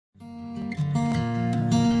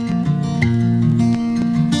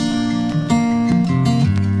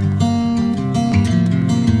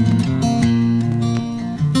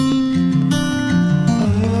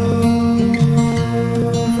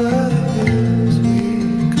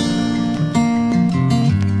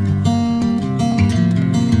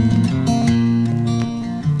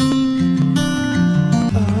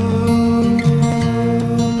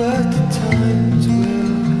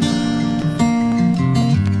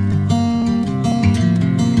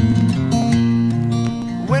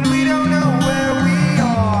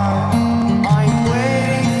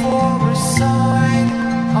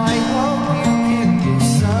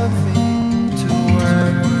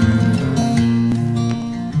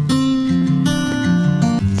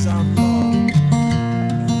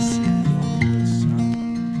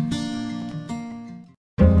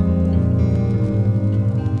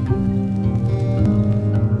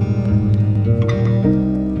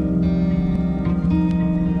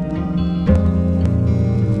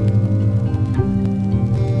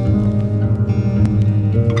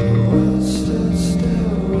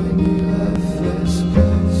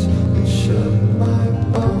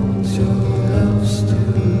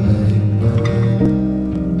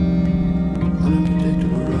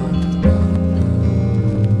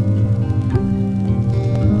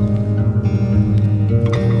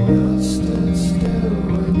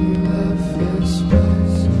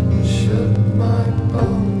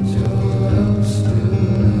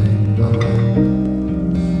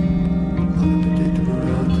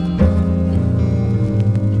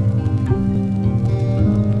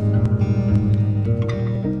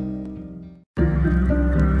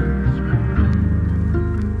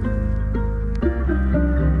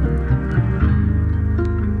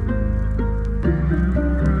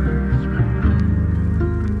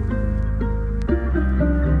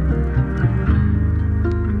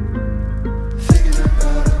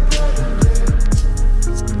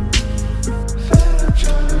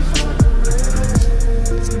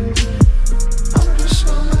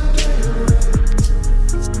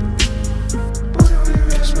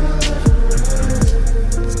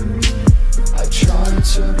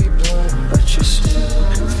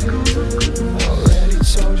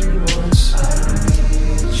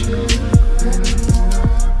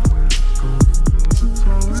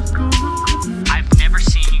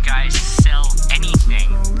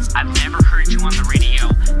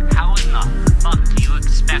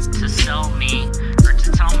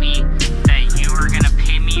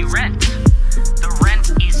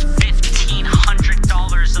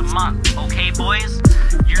okay, boys?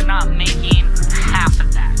 You're not making half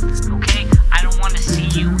of that, okay? I don't want to see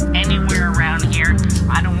you anywhere around here.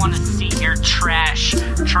 I don't want to see your trash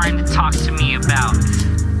trying to talk to me about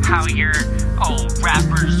how you're, oh,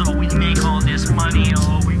 rappers, oh, we make all this money,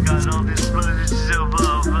 oh, we got all this money, so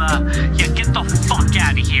blah, blah. Yeah, get the fuck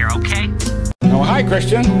out of here, okay? Oh, hi,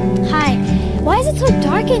 Christian. Hi. Why is it so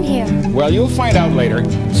dark in here? Well, you'll find out later.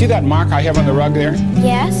 See that mark I have on the rug there?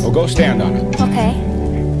 Yes. Well, go stand on it. Okay.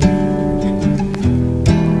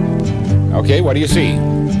 Okay, what do you see?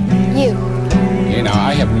 You. You know,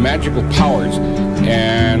 I have magical powers,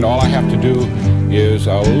 and all I have to do is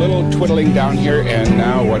a little twiddling down here, and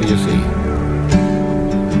now what do you see?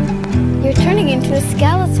 You're turning into a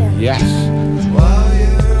skeleton. Yes. While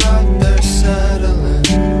you're out there settling,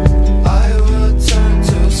 I will turn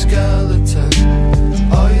to a skeleton.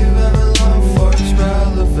 All you ever longed for is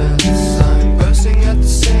relevance. I'm bursting at the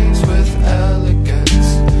seams with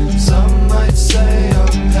elegance. Some might say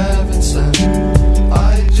I'm heaven sent.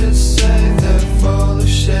 I just say they're full of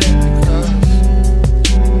shit because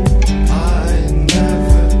I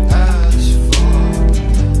never asked for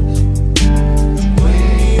this. We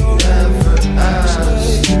never asked.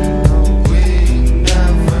 No, we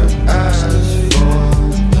never asked for this.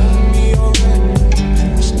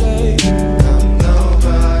 And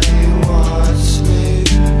nobody wants me.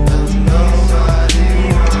 And nobody wants me. And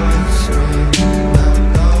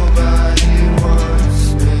nobody wants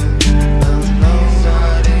me. And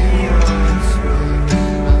nobody wants me.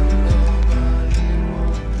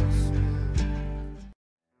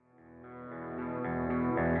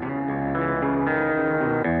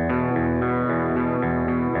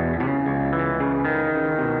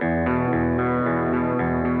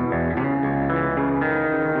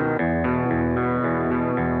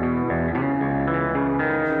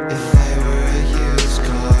 If I were a used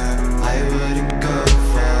car, I wouldn't go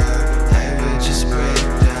far. I would just break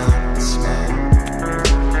down and smoke.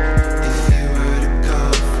 If you were to go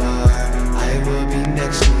far, I will be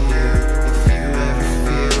next to you. If you ever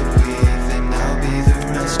feel weak, then I'll be the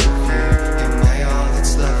rest of you. Am I all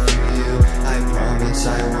that's left for you? I promise I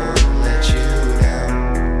won't let you down.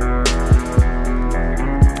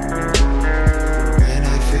 When I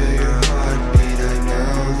feel your heartbeat, I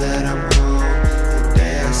know that I'm home. The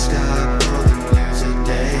day I stop holding you's the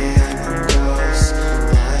day I'm a ghost.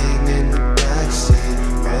 Lying in the backseat,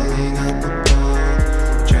 rolling up a bone.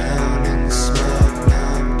 Drown in the smoke, now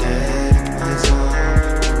I'm dead in my zone.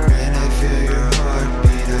 When I feel your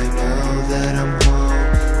heartbeat, I know that I'm home.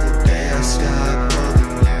 The day I stop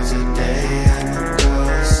holding you's the day I'm a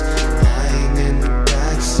ghost. Lying in the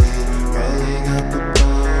backseat, rolling up a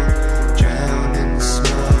bone. Drown in the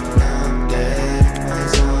smoke, now I'm dead in my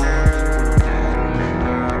zone.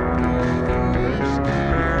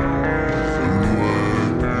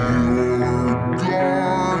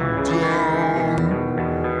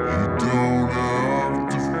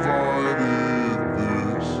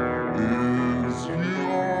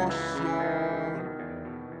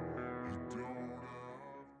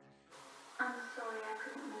 I'm sorry I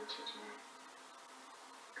couldn't meet you tonight.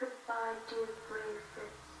 Goodbye, dear brave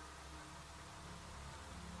Fritz.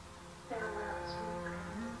 Farewell, sweet.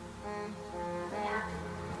 May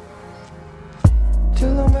happiness.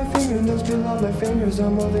 Till all my fingernails, till all my fingers,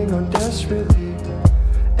 I'm holding on desperately.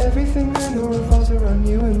 Everything I know revolves around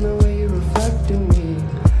you and the way you reflect in me.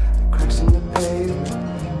 The cracks in the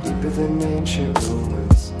pavement, deeper than ancient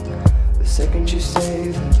ruins. The second you say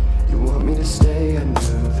that you want me to stay, I knew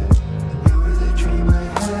that you were the dream I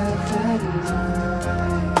had that night.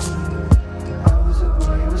 I was a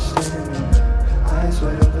boy who was standing there, eyes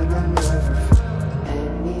wide open, I never felt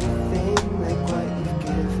anything like what you've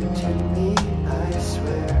given to me. I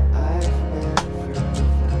swear I've never felt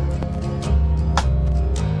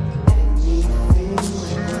anything like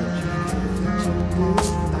what you've given to me.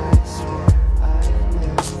 I swear I've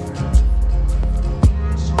never felt.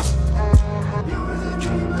 You were the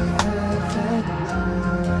dream I had that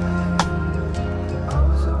night.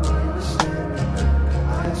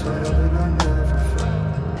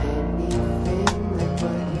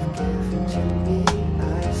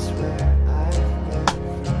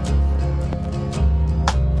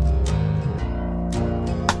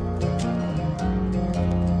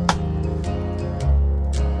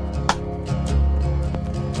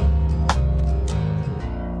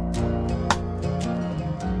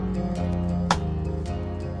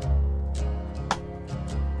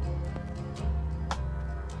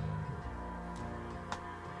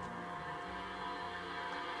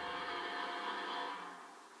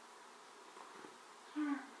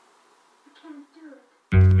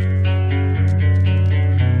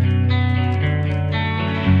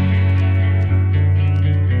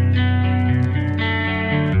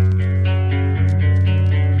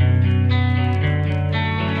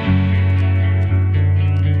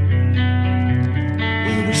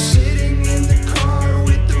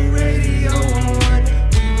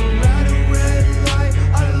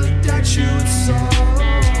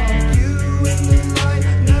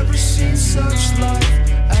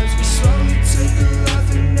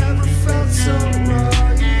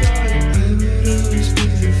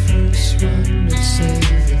 trying to say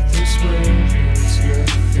that this world is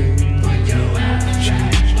nothing, but you have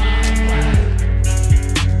changed my life.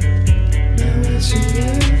 Now I see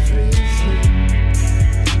everything.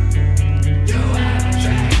 You have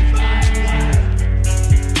changed my life.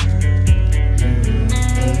 You know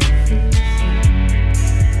everything.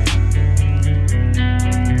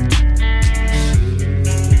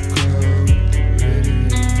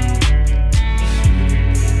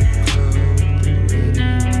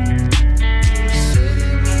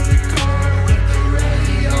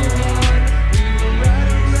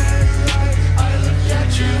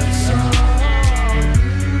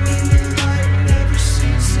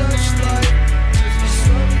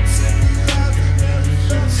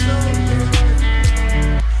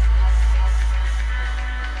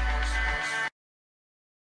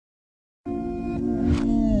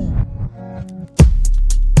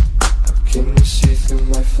 Can you see through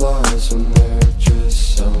my flaws when there are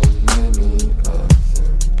just so many of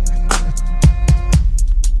them?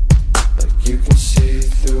 Like you can see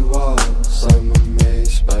through walls, I'm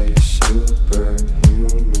amazed by your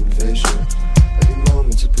superhuman vision. Every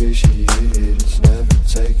moment's appreciated, it's never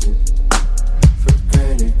taken for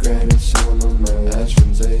granted. Granted, some of my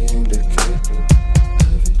actions, they indicate me.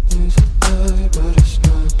 Everything's a lie, but it's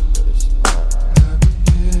not. I'll be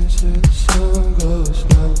here till the sun goes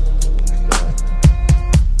down.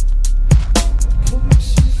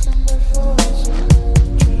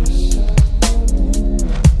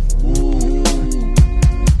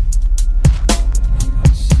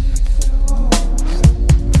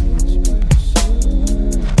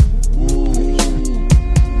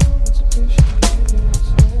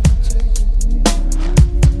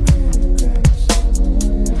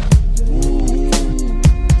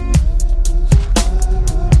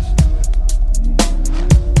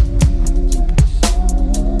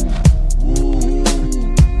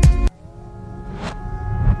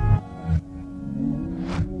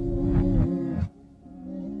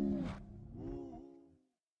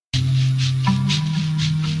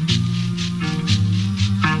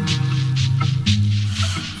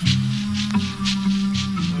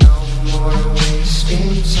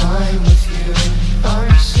 Time with you,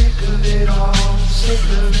 I'm sick of it all, sick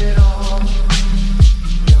of it all.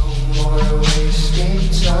 No more wasting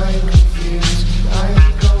time confused, I'm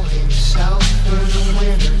going south for the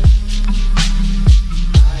winter.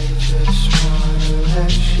 I just wanna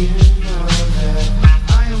let you know that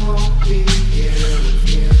I won't be here when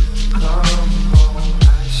you come home. I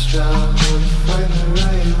struggle to find the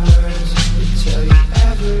right words to tell you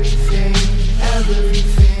everything,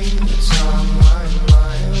 everything that's on my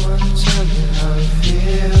mind. I wanna tell you how I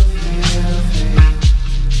feel, feel, feel.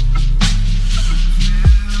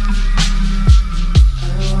 I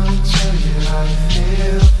wanna tell you how I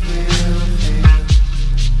feel, feel, feel.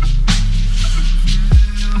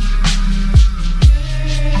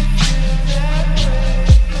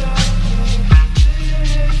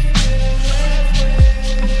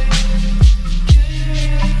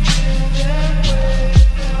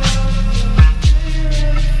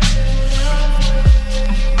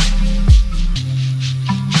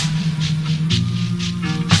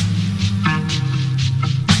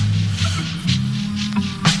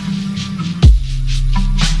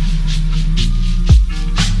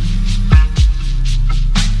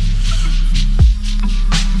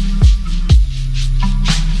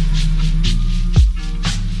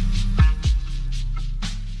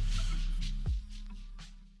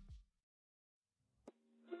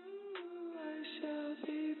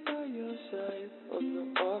 On the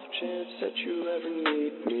off chance that you ever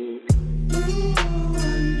need me.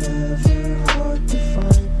 I'm never hard to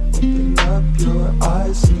find. Open up your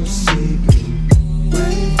eyes and you'll see me.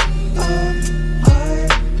 Wake up, I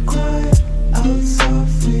cry out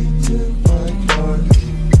softly to my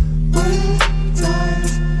darling. When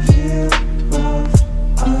times feel rough,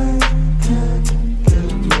 I can't get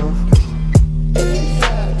enough. Ain't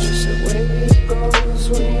that just the way it goes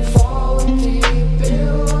when you fall deep in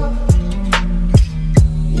love?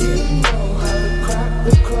 You know how to crack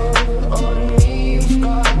the code on me, you've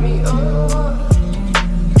got me unlocked.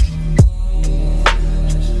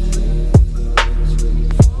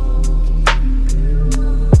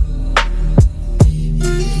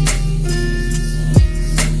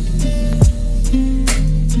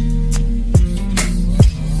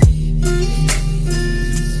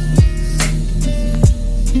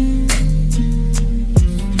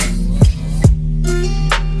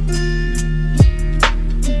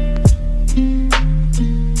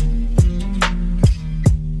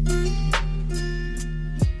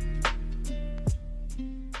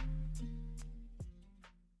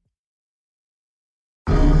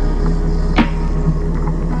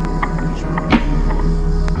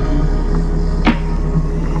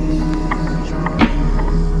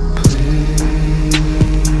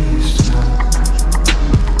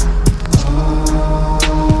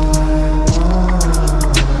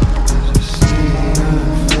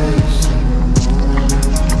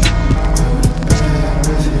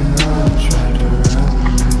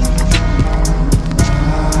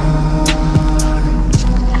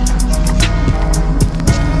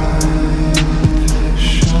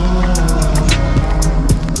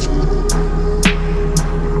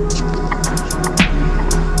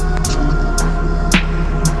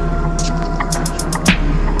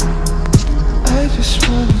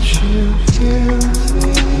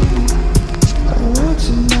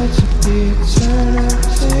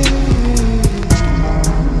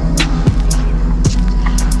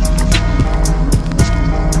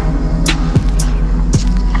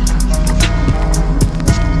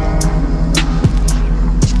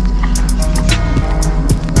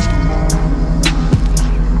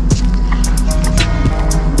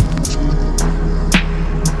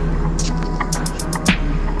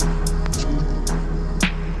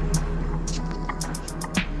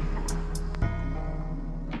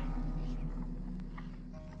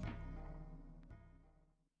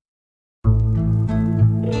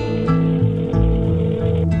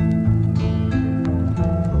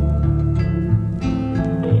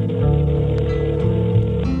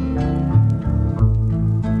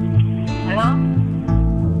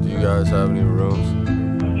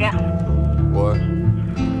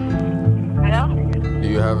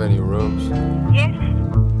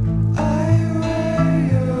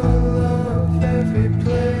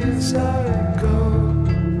 as I go.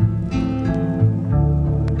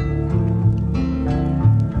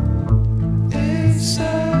 It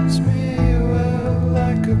serves me well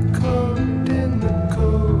like a coat in the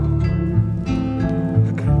cold.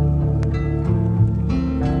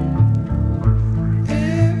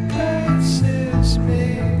 It braces me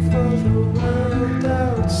for the world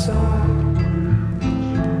outside.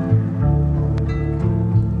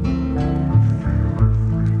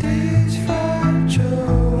 These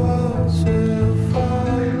fragile walls will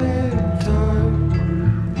fall in time.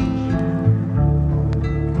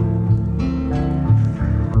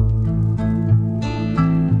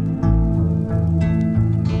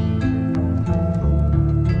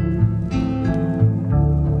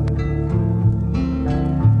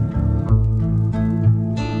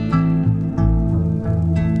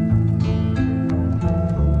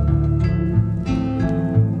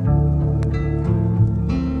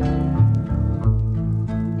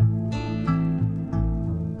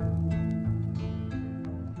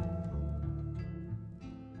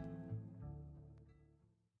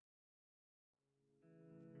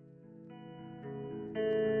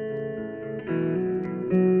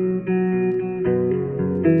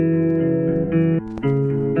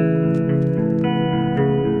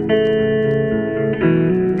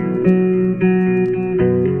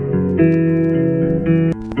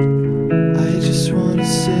 I just wanna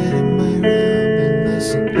sit in my room and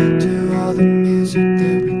listen to all the music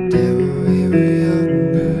that we did when we were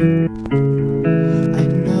younger. I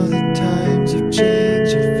know the times have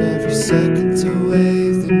changed. If every second's a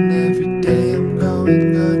wave, then every day I'm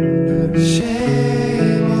going under.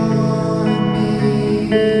 Shame on me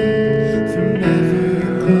for never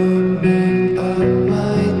opening up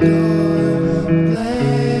my door.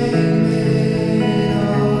 Blame it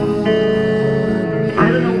on me. I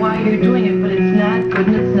don't know why you're doing it, but it's not good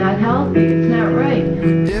and it's not healthy. It's not right.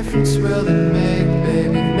 What difference will it make,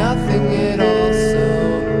 baby? Nothing at all. So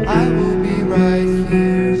I will be right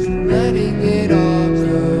here, letting it all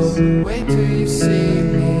go. Wait till you see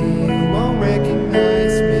me, you won't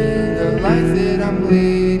recognize me. The life that I'm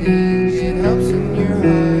leading, it helps when you're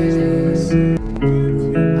hiding.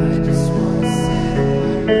 I just wanna sit in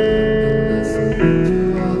my room and listen to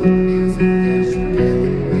all the music that we did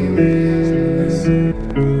when we were younger.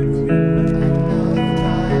 I know the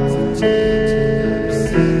times have changed. Every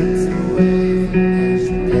second's a wave, and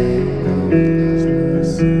every day I'm going under.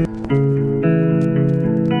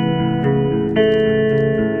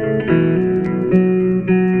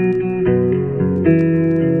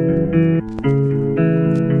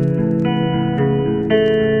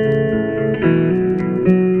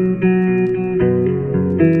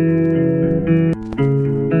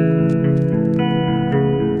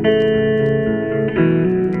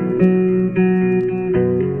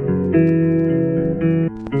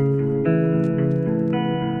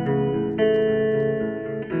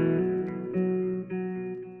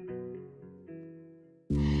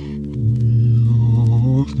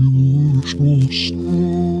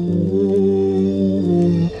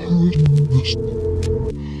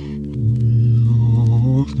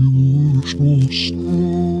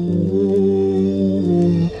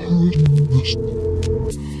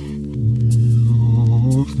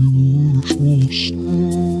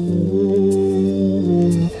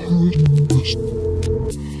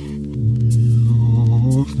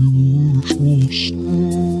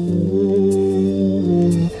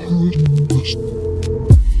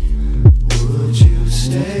 Would you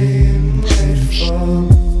stay and wait for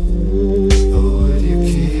me, or would you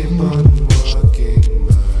keep on walking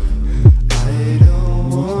by? I don't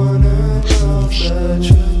wanna know the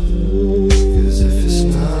truth, 'cause if it's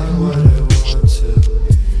not what I want to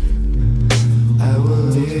hear, I will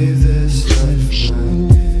leave this life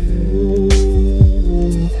blinded.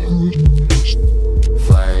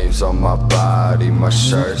 Flames on my body, my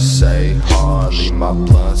shirt say hardly, my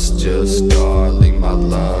blunts just darling, my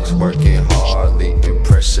lungs working hardly.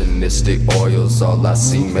 Impressionistic oils, all I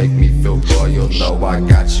see make me feel royal. Know I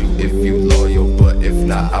got you if you loyal, but if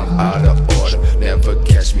not, I'm out of order. Never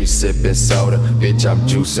catch me sipping soda, bitch, I'm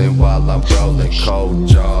juicing while I'm rolling. Cold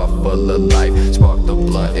jar full of light, spark the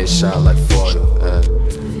blunt and shine like foil.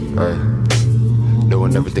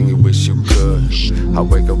 Doing everything you wish you could. I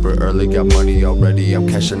wake up real early, got money already, I'm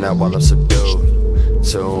cashing out while I'm subdued.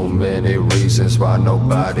 Too many reasons why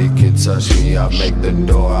nobody can touch me. I make the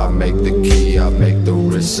door, I make the key, I make the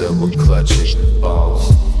wrist silver clutching bones.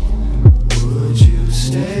 Would you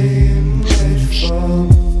stay and wait for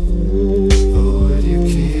me, or would you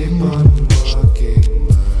keep on walking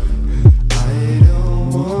by? I don't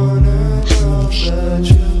wanna know the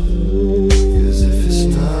truth, 'cause if it's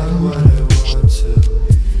not what I want to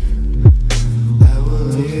hear,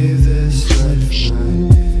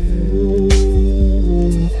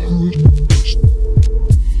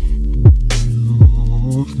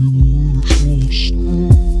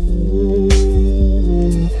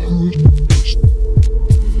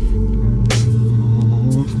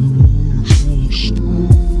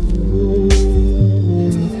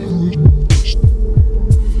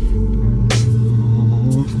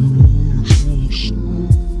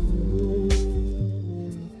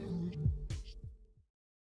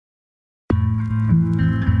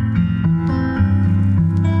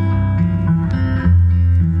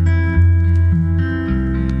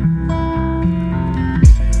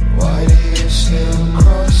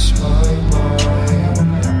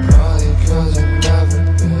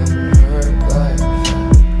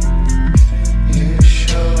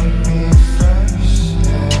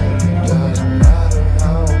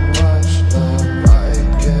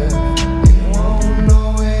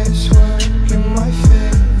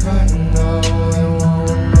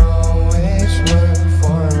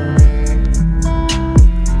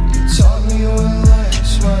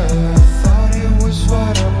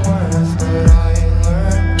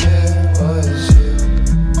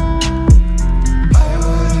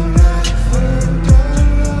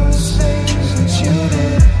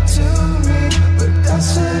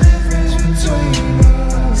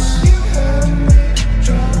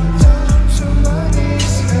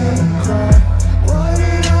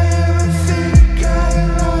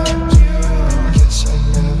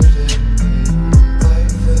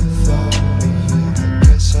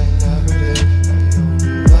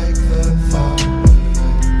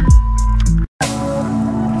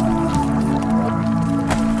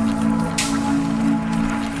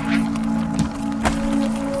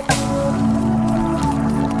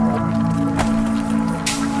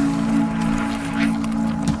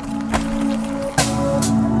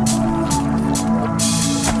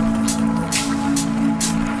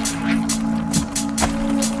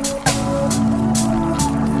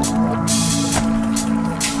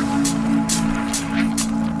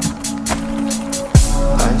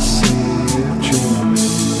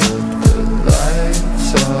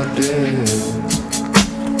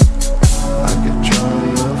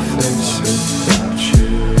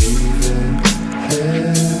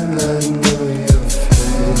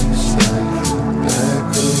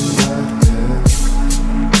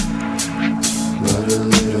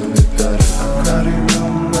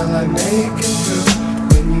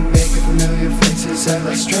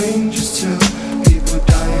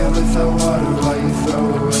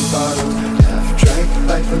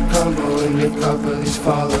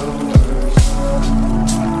 followers.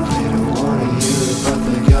 They don't wanna hear it, but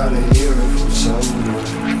they gotta hear it from someone.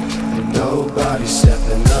 And nobody's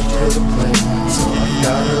stepping up to the plate, so I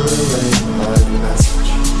gotta relay my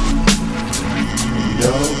message. And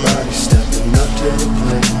nobody's stepping up to the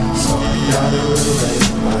plate, so I gotta relay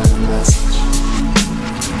my message.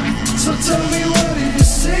 So tell me, what do you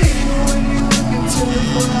see when you look into the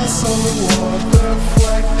glass on the wall? The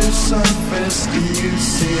reflective surface, do you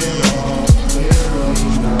see it all clearly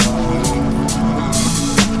now?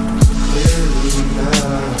 Clearly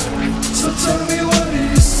now. So tell me, what do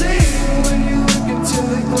you see when you look into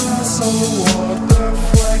the glass on the wall? The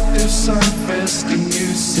reflective surface, do you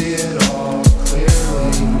see it all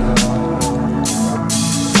clearly now?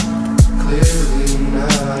 Clearly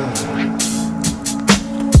now.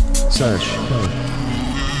 Search.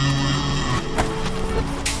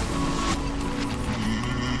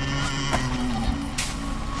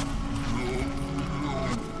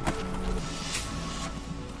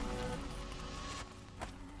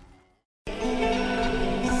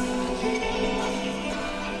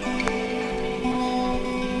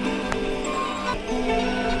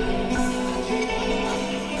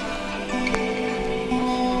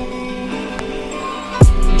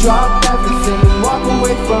 Drop everything and walk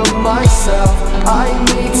away from myself. I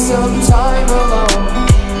need some time alone,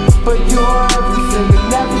 but you're everything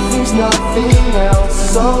and everything's nothing else,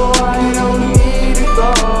 so I don't need to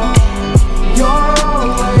go. You're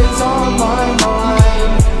always on my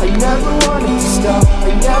mind. I never wanted to stop,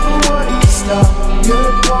 I never wanted to stop.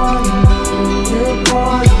 You're part of me, you're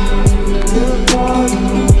part of me, you're part of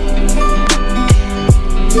me.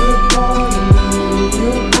 You're part of me,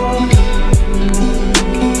 you're part of me.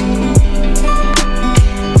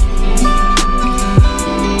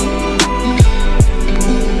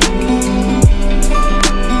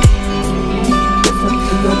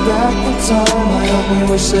 Back in time, I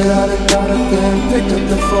only wish that I'd have got up there and picked up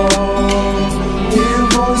the phone. Hear your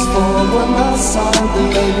voice for one last time, then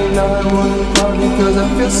maybe now I wouldn't call you cause I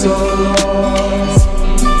feel so lost.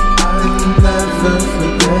 I'll never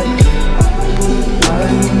forget you.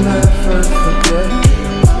 I'll never forget you.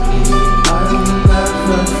 I'll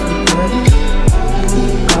never forget you.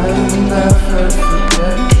 I'll never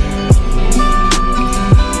forget you.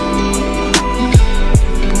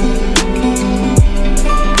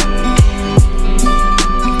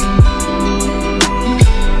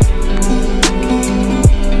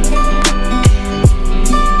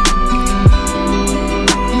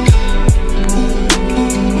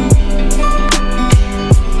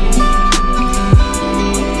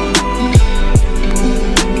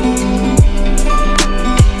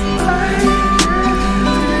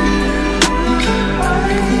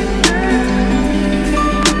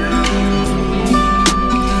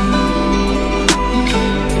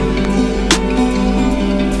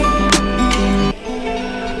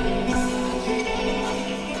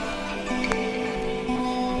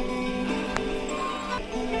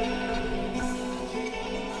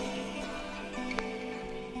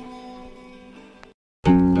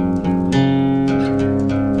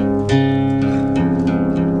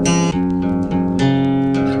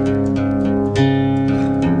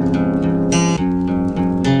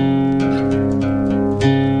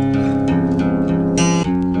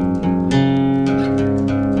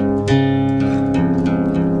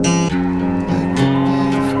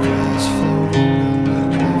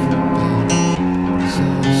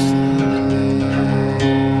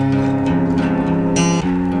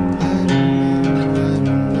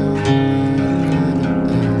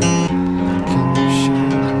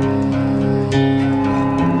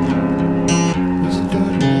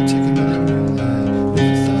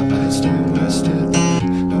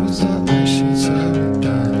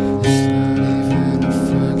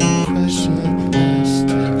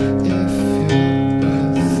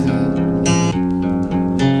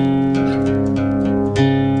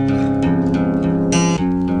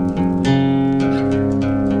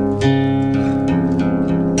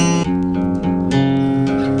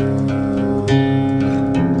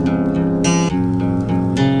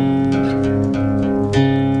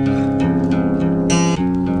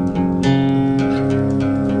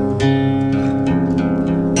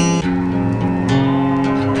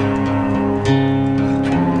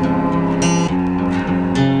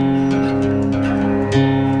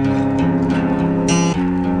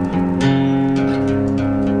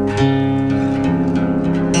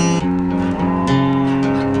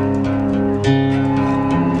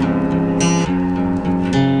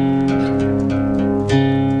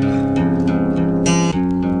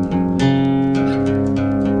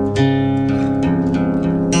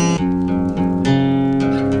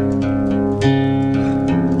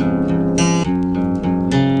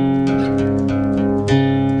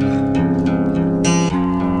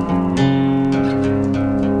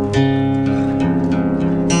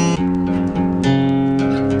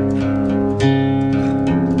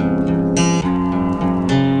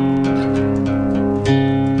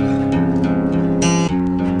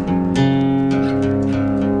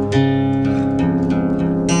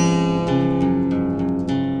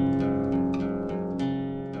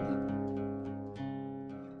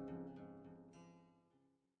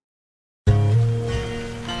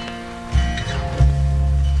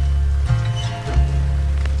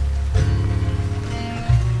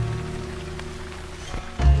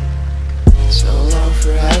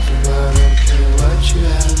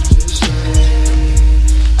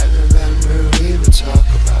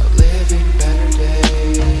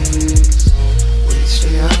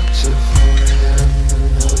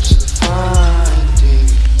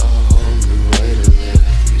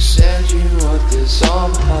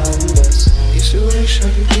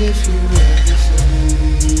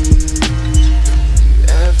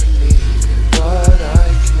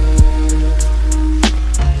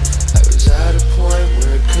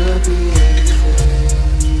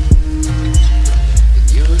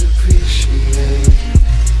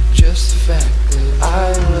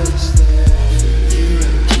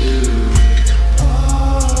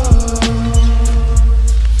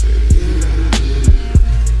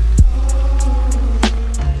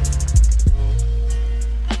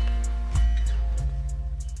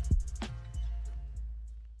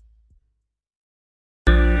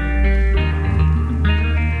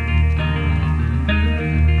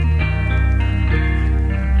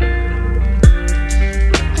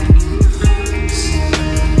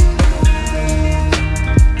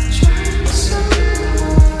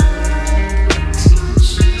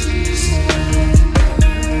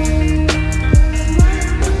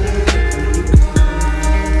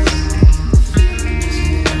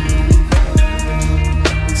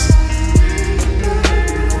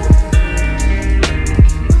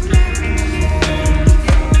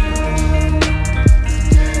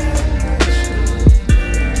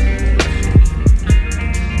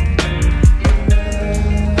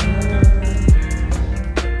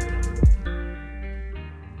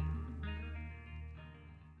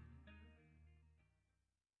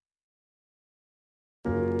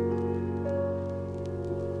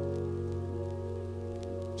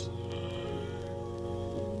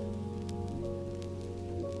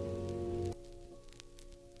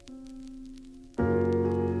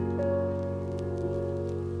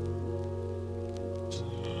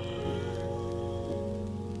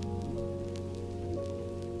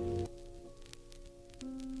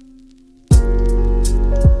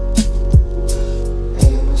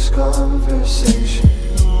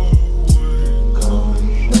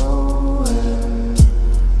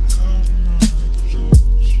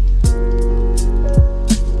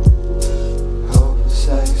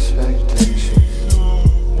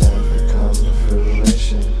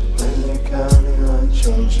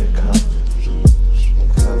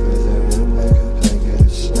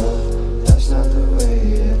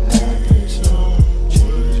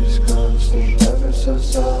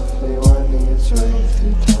 me winding its way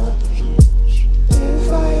through time.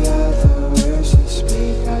 If I had the words to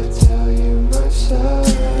speak, I'd tell you myself.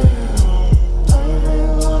 I'm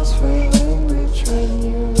at loss for language when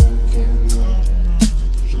you look at me.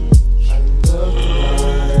 I'm looking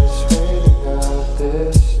waiting out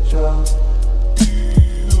this job.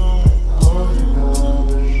 I'm holding on,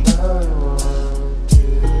 but now I want to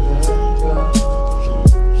let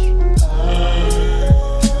go.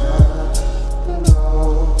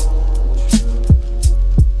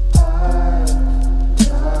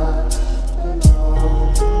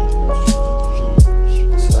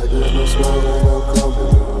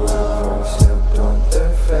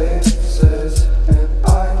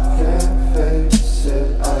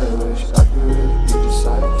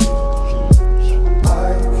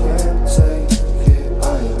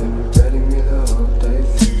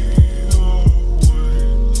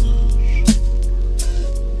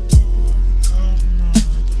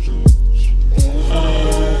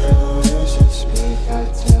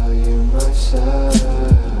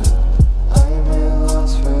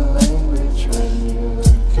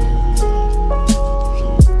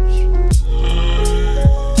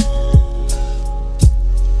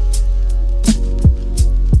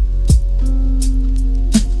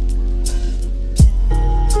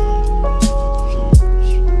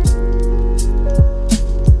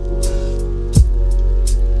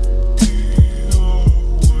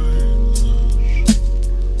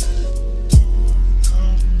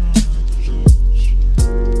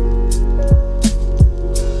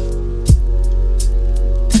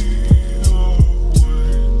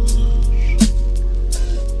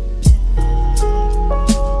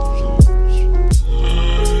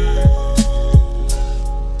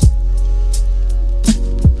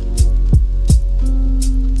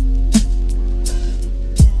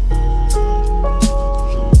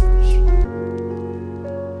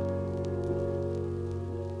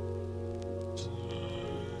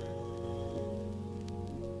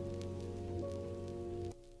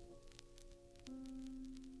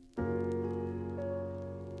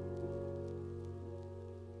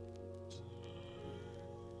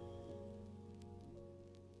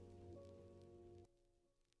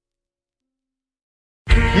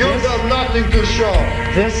 You've got nothing to show.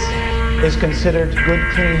 This is considered good,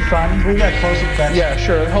 clean fun. We got close up back. Yeah,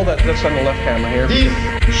 sure. Hold that. That's on the left camera here.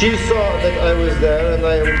 If she saw that I was there and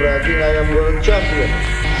I am bragging, I am world champion.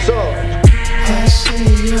 So, I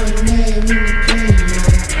see your name in the paper.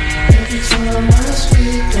 Every time I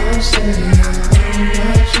speak, I'm saying how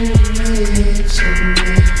much you mean to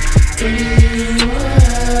me. Baby, you are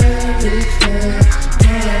everything.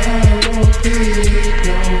 My heart won't beat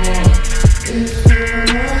no more. If you're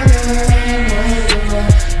not at my door,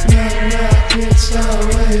 knock, it's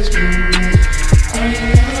always been me. I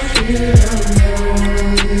love you, I never wanna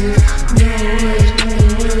leave. No words, no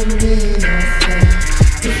would mean nothing.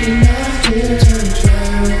 If you're not here to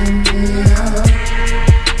drown me out.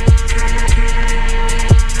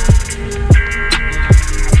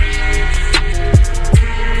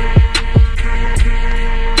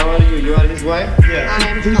 how are you? You are his wife? Yes. I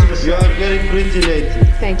am You are very pretty lady.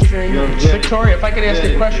 Thank you very You're much. very- Victoria, if I could ask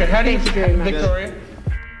you a question, how do you, Thank you very much. Victoria?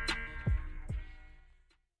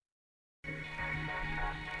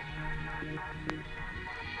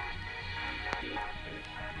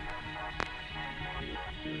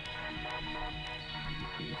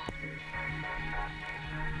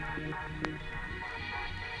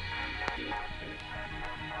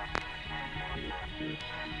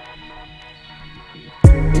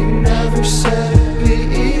 You never said it'd be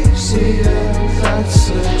easier, that's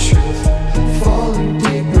the truth. Falling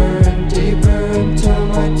deeper and deeper into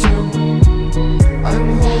my doom.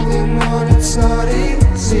 I'm holding on, it's not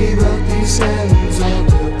easy, but these hands will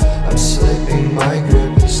do. I'm slipping, my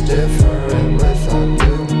grip is different without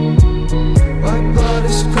you. My blood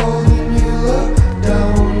is cold and you look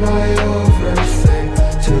down, I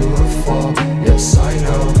overthink to a fall. Yes, I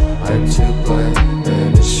know I'm to blame,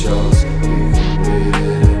 and it shows. You can read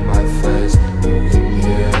it in my face.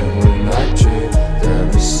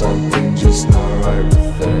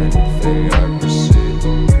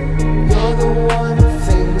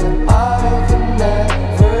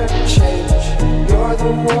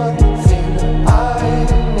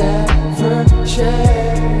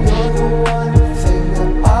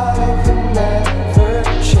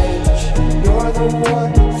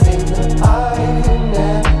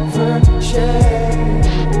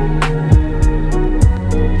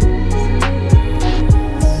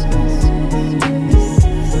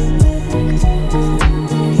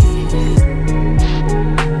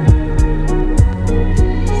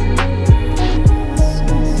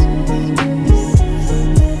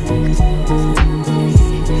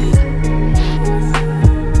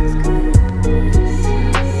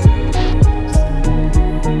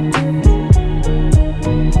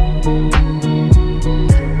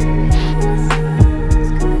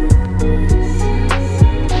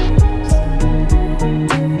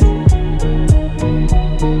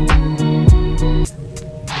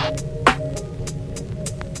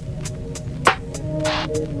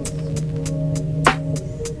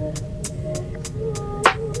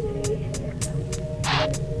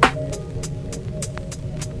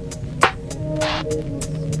 I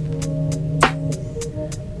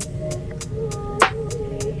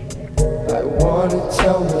wanna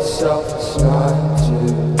tell myself it's not too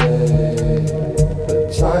late, but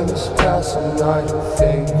time is passing, I don't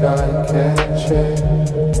think I can change.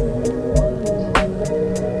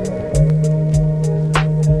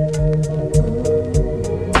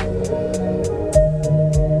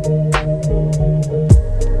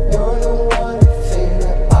 You're the one thing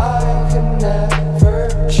that I can never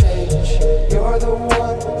change. You're the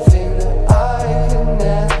one thing that I can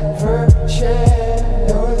never change.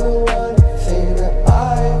 You're the one thing that I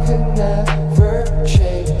can never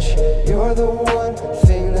change. You're the one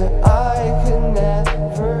thing that I can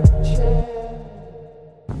never change.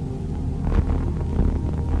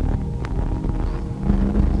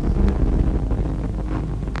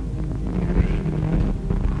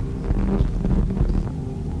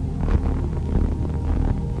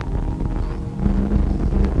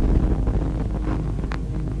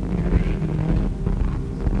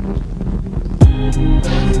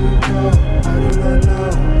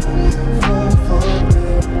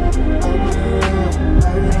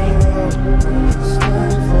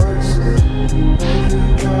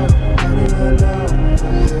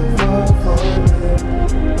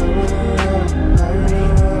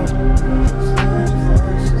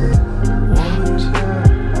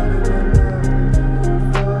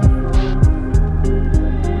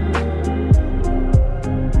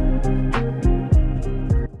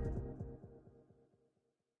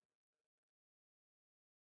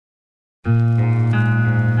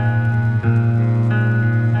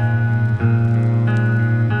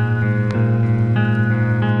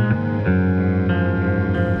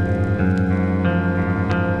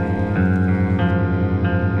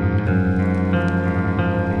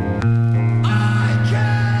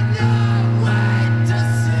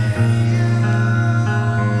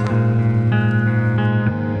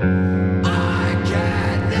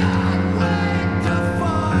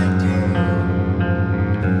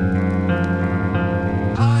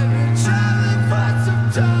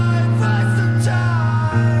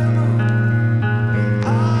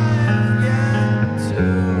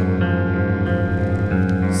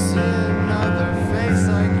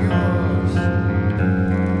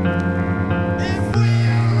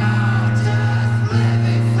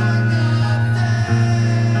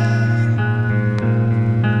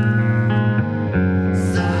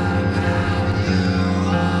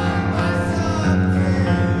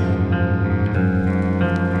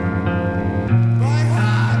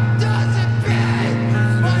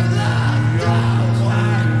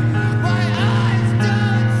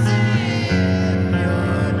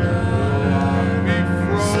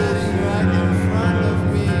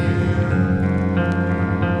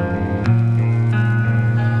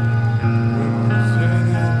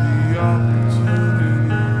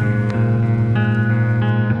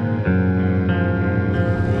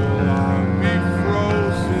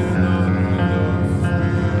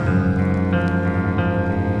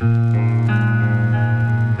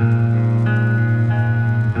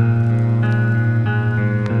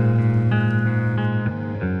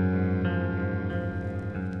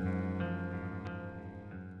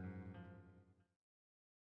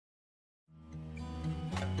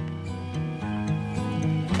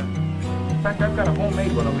 In fact, I've got a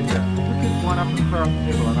homemade one over here. You pick one up and clear off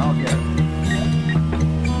the table and I'll get it.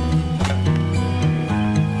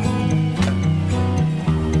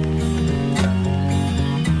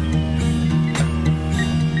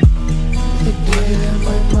 The day that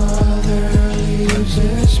my mother leaves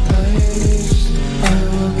this place, I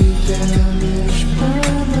will be damaged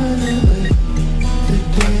permanently. The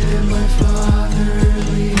day that my father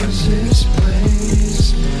leaves this place,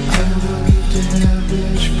 I will be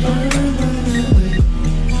damaged permanently.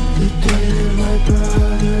 The day that my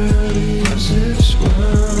brother leaves this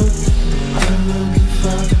world, I will be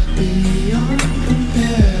fucked beyond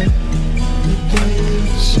compare. The day that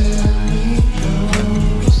you send me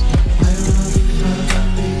goes, I will be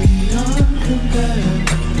fucked beyond compare.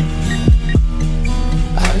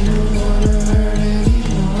 I don't wanna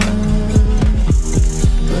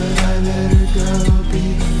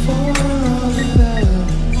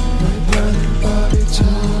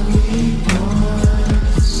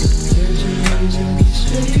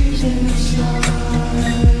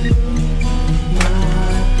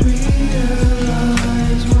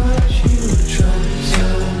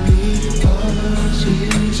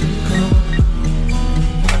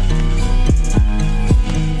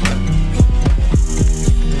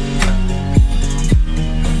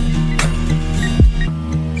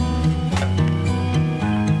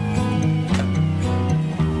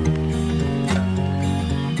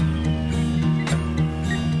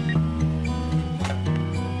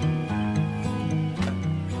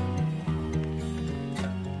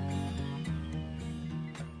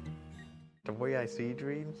sweet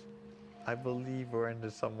dreams, I believe we're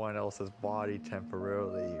into someone else's body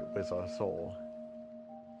temporarily with our soul.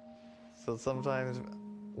 So sometimes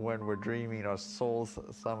when we're dreaming, our souls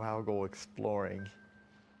somehow go exploring.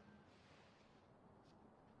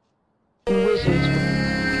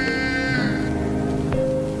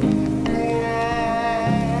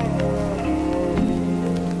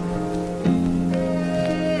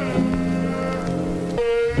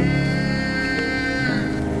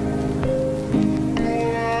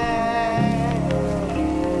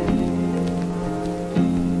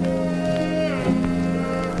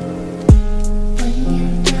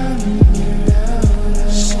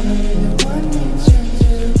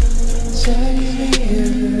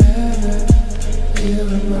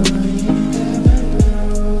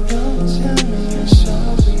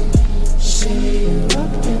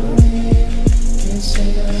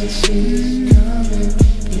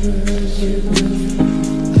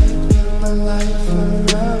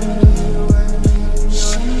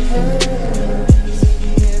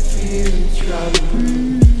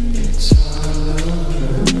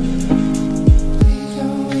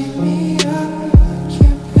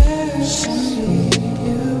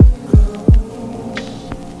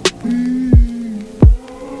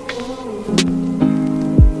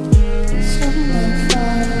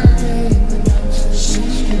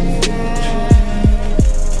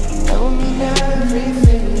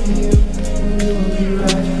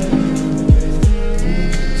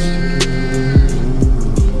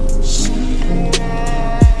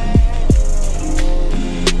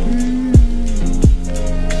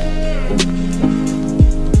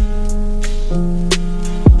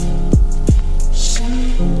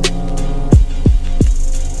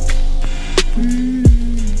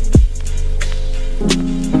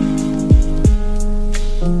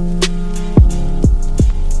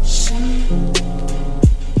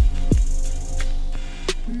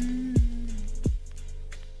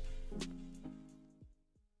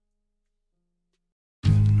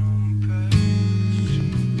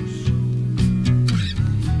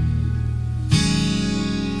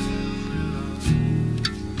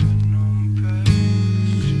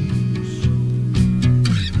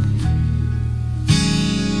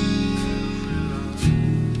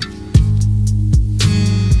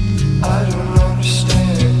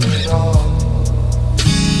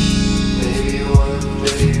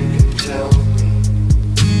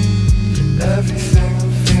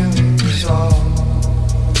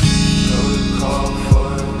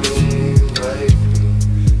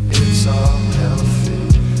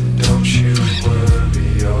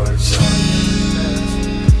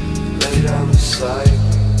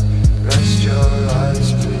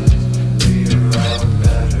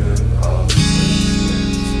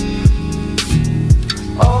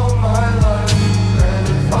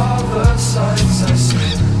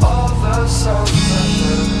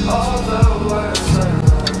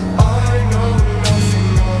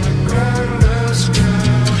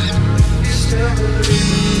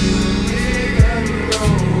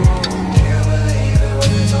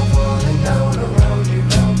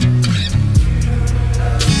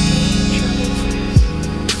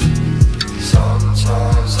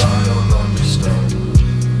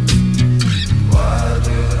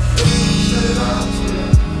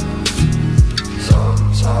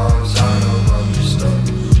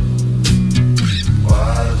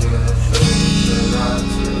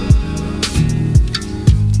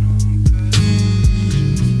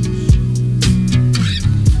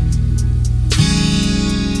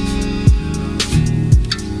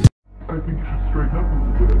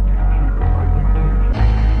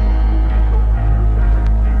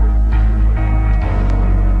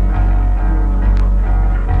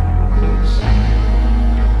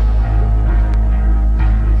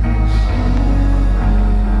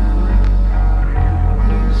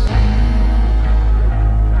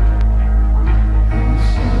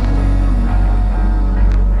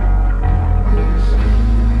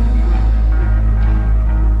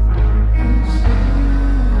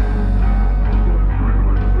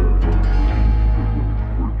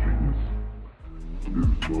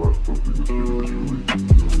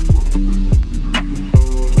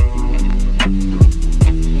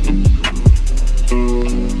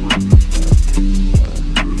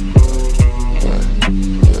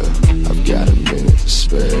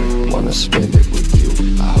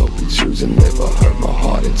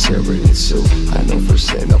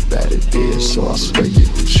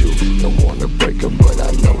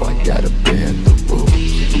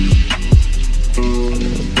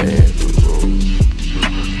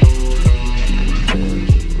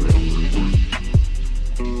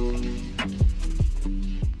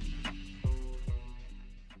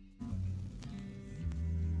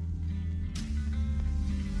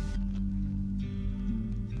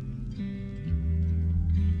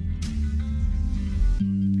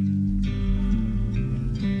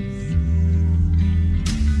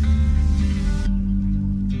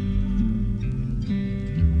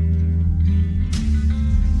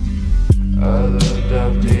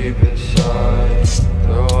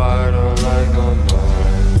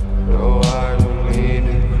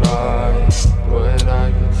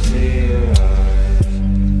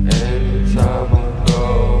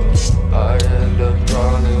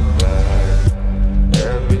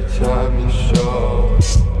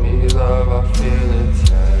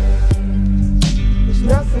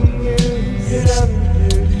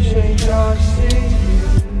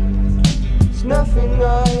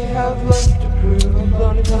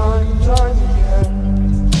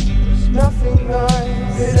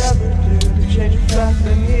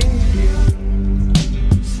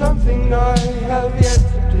 something I have yet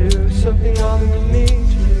to do, something I'll need to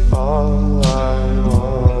do. All I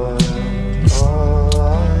want, all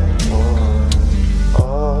I want,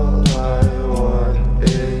 all I want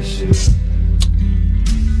is you.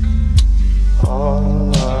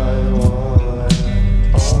 All I want,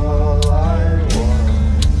 all I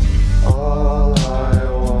want, all I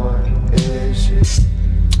want is you.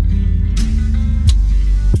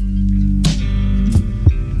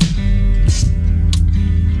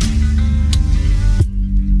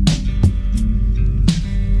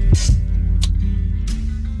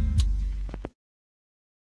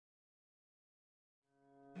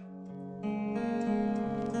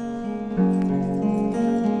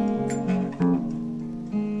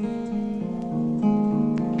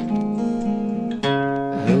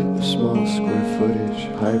 Small square footage,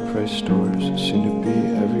 high-priced stores seem to be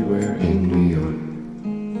everywhere in New York.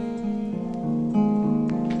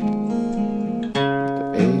 The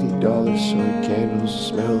 $80 soy candles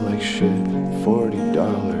smell like shit, $40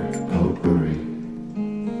 potpourri.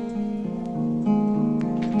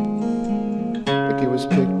 Like it was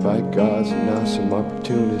picked by gods and not some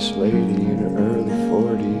opportunist lady in her early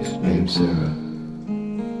 40s named Sarah.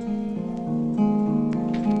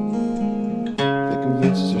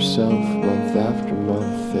 Convinces herself month after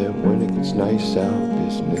month that when it gets nice out,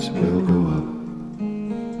 business will go up.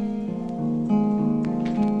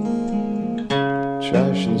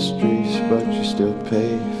 Trash in the streets, but you still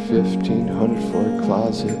pay $1,500 for a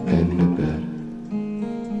closet and a bed.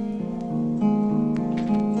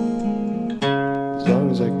 As long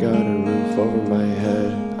as I got a roof over my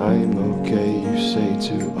head, I'm okay, you say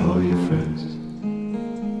to all your friends.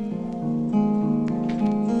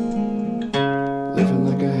 Living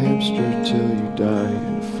like a hamster till you die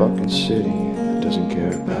in a fucking city that doesn't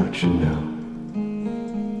care about you now.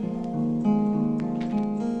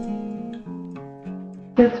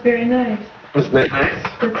 That's very nice. Wasn't that nice?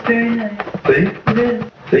 That's very nice. See? It is.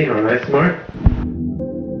 See, aren't I smart?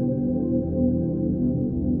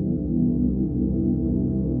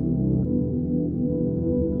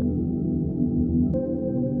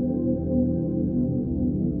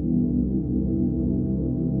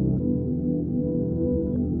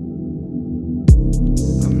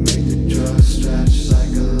 Stretch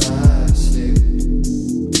like elastic.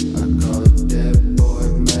 I call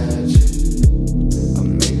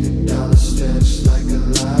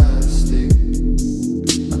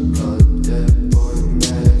it dead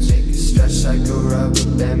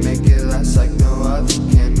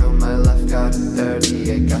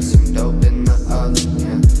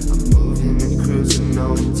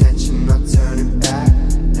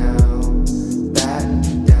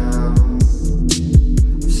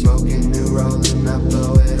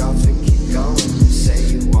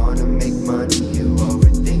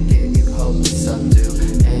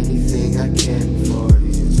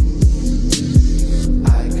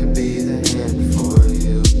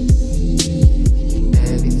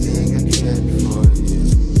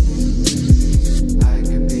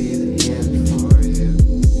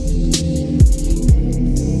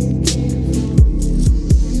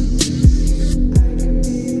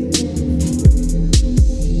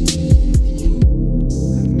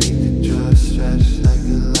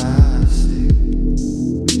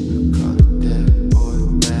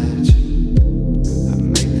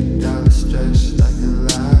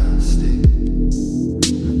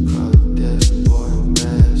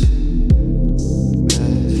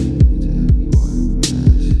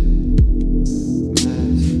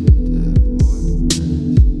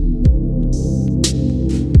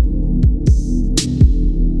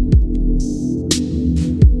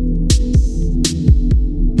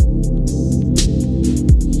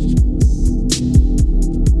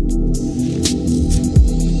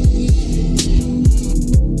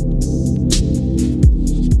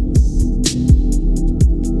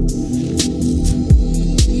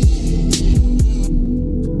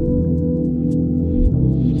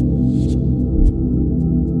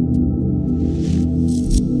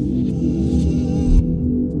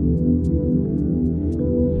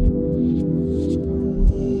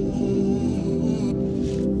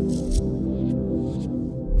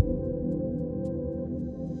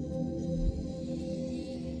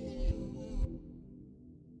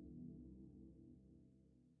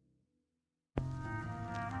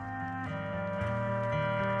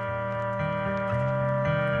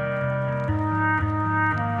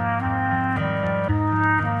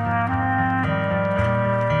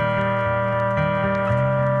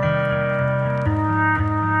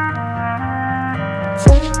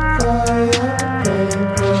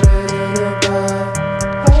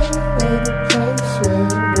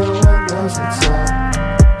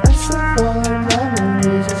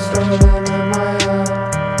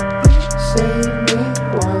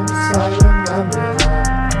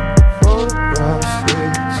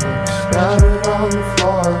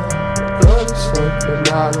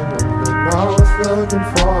not worth looking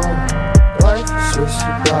for. Life is just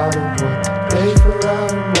about a one day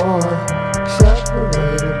forevermore.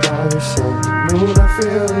 Separated by the sun, the moon, I'm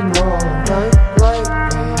feeling wrong. Light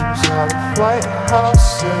beams out of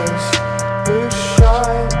lighthouses who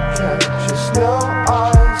shine, catches no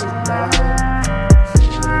eyes at night.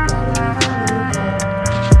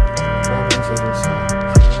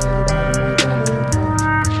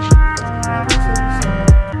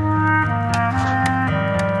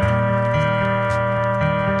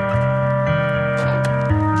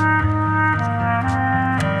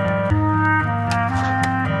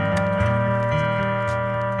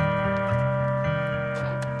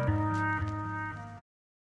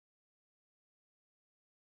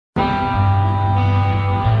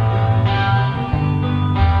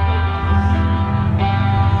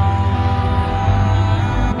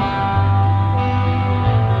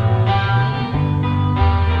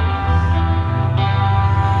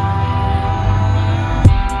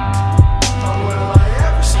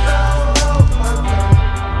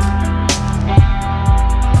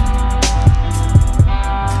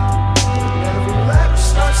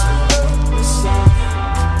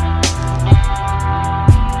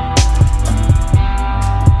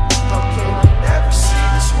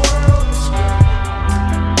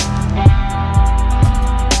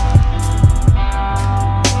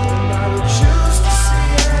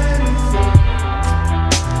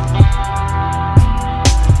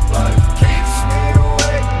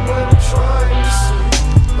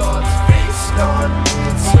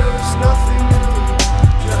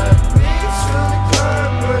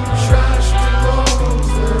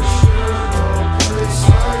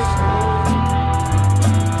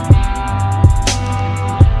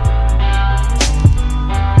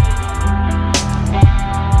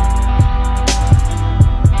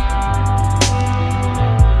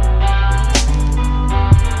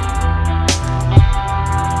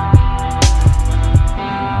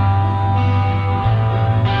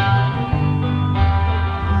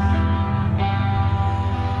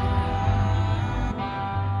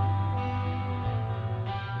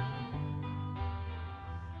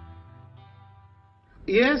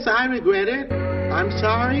 Yes, I regret it. I'm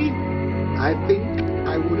sorry. I think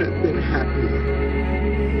I would have been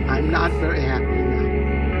happier. I'm not very happy now.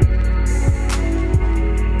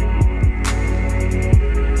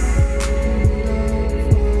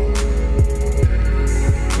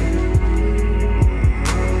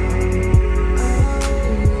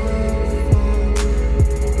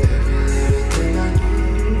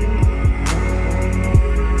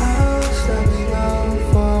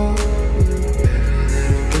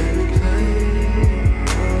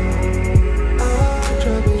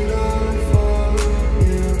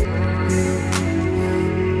 Yeah.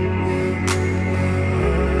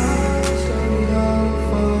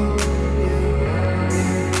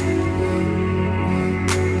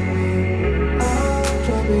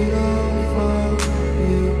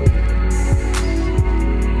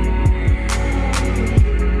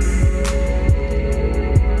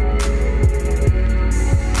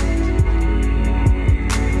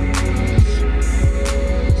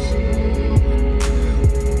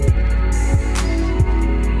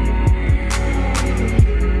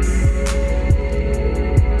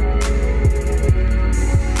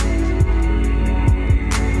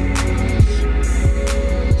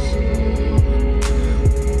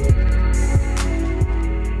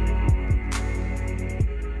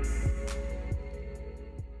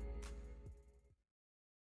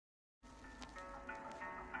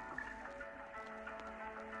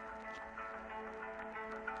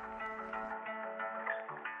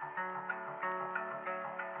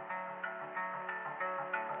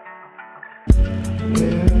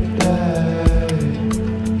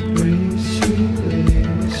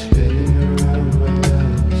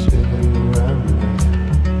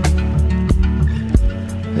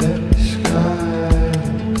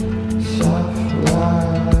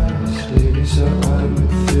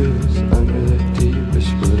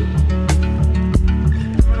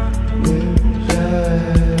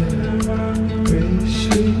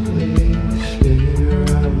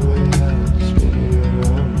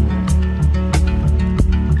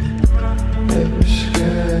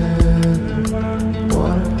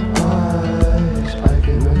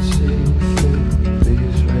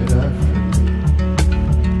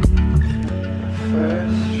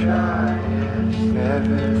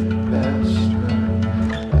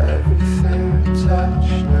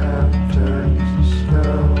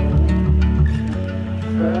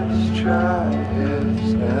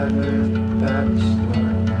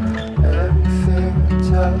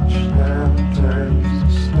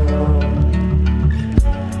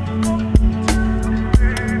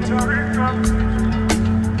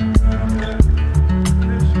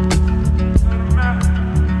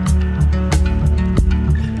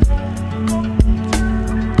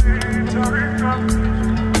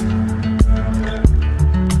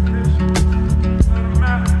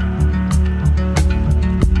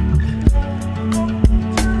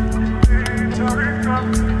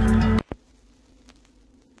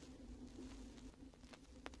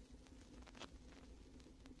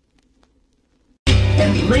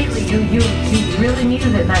 And lately, you really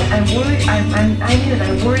needed it. And I worry. I need it. I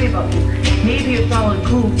worry about you. Maybe it's all a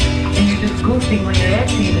goof, and you're just goofing when you're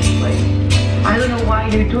acting this way. I don't know why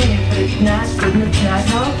you're doing it, but it's not good and it's not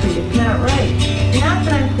healthy. It's not right. Not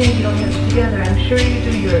that I'm saying you don't have it together. I'm sure you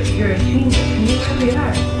do. You're a genius. And you really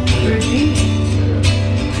are. You're a genius.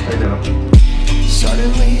 I know.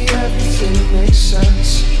 Suddenly everything makes sense.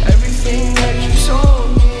 Everything that you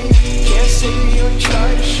told me. Can't say you and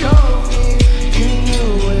try to show me. You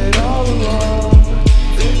knew it all along.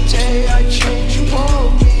 The day I changed, you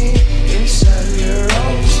pulled me. Instead you're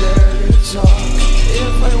always there to talk.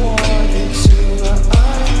 If I wanted to, I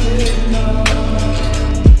did not.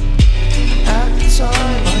 At the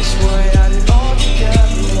time I swear I had it all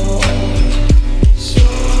together. So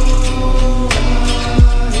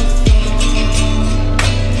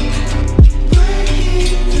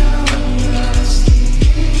breaking down, that's the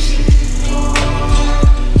easy part.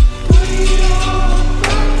 Putting it all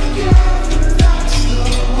back together, that's the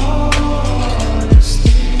hardest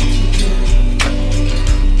thing to do.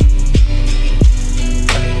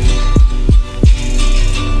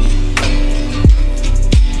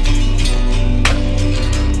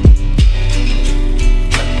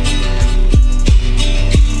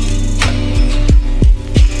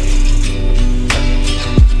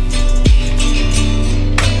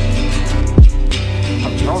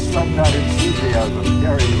 Don't let that enthusiasm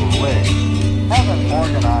carry you away. Have an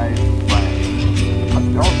organized plan.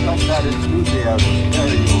 Don't let that enthusiasm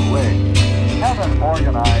carry you away. Have an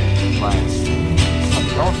organized plan.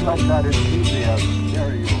 Don't let that enthusiasm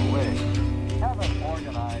carry you away. Have an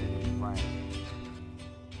organized plan.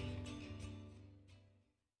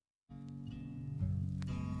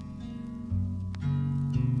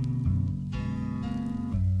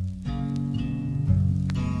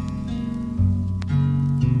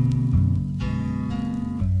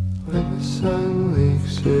 When the sun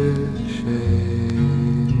leaks its shades,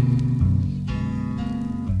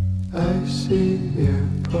 I see your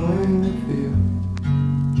point of view.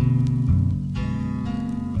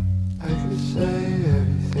 I could say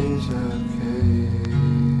everything's okay,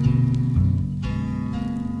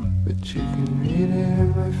 but you can read it in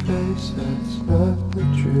my face, that's not the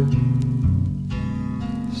truth.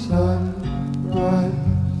 Sunrise,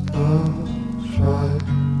 I'll try to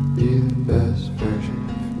be the best version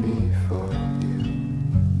of me for you.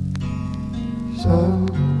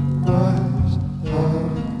 Sunrise,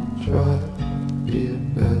 I'll try to be the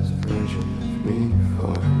best version of me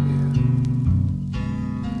for you.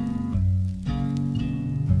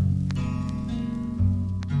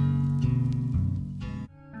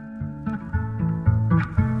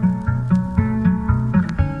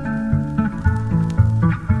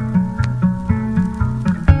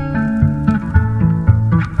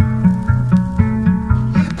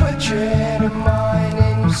 You put your head in mine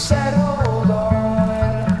and you said hold on.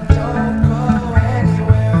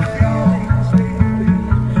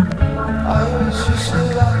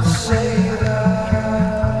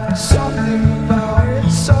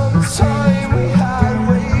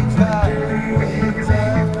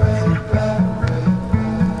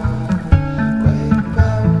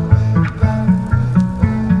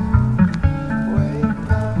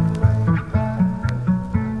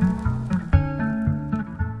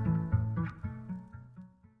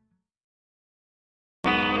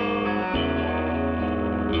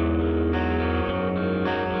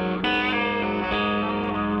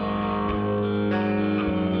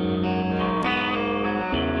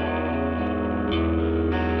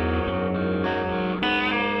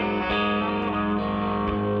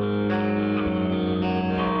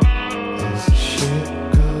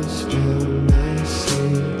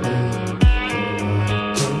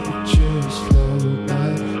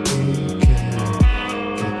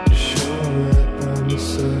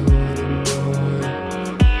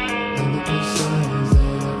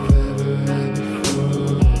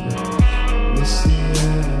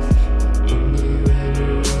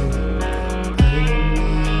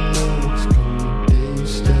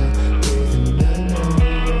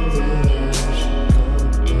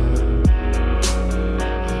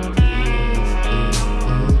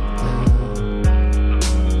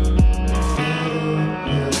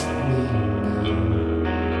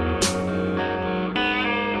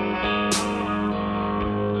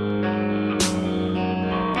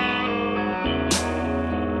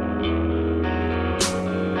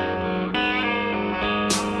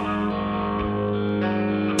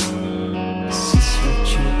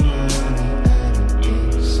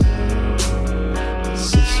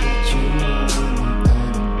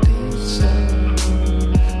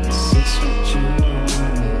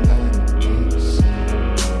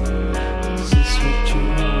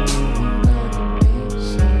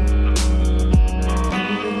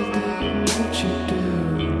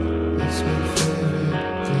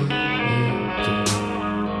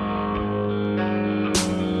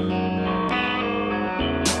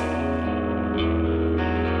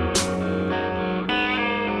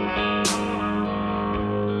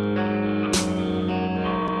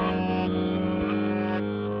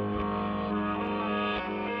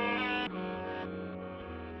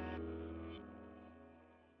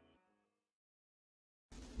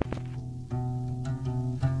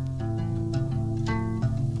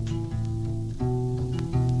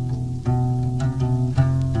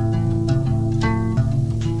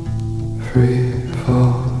 free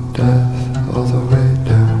fall, death all the way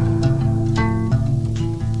down.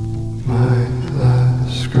 My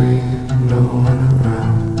last scream, no one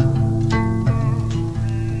around.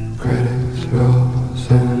 Credits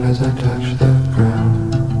rolls in as I touch the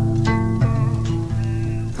ground.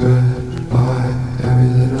 Goodbye, every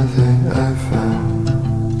little thing I found.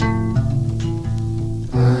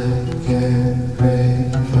 Like it,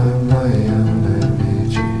 Greaf, I'm my own. I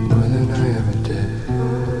need you more than I ever did.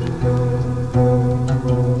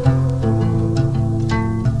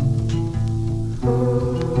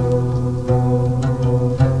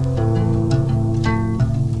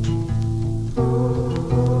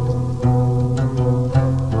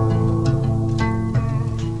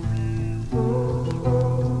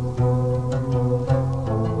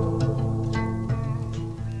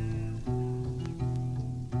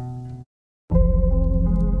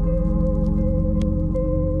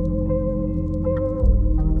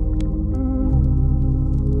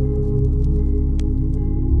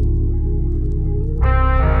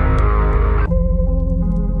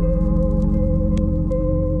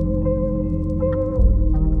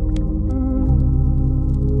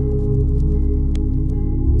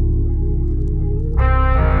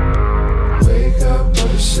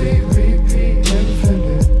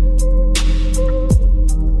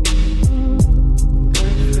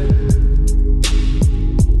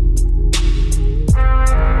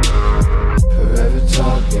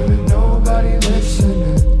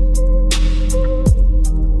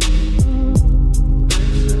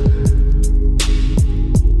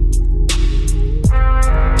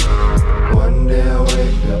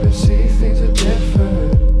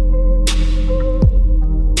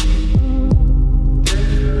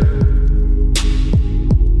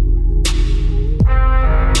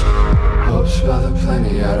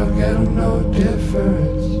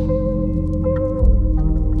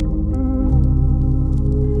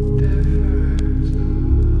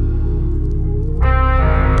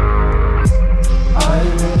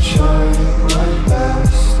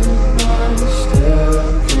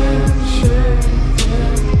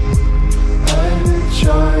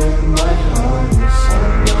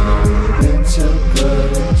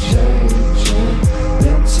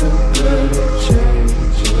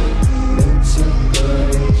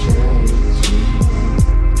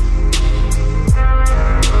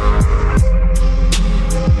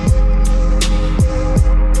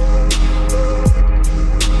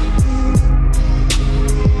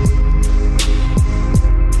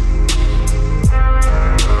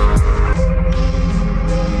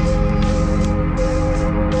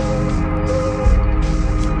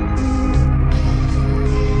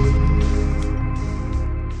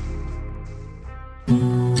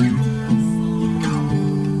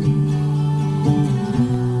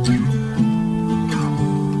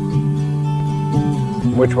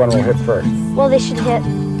 Which one will hit first? Well, they should hit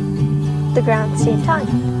the ground at the same time.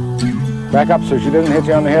 Back up so she doesn't hit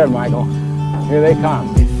you on the head, Michael. Here they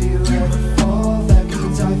come. If you ever fall, that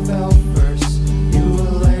means I fell first. You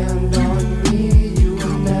will land on me, you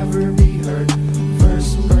will never be hurt.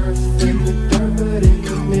 First birth in the dirt, but in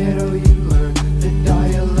the middle you learn. The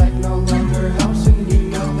dialect no longer helps when you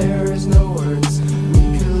know there is no words.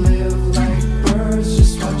 We could live like birds,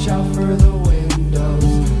 just watch out for the windows.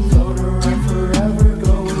 Float around forever,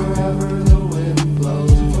 go wherever the wind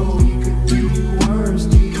blows. But we could be worms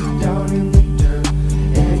deep down in the dirt.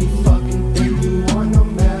 Any fucking thing you want, no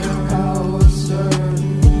matter how absurd.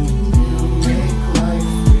 You make life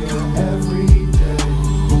real every day.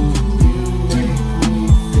 You make me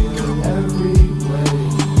feel every way.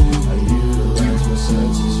 I utilize my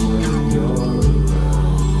senses when you're around.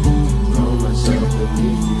 Throw myself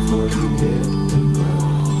beneath before you hit the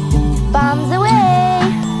ground. Bombs away!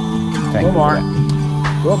 Thank you. More.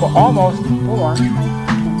 Almost. Pull more.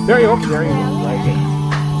 There you go. There you go. Right there.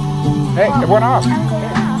 Hey, it went off.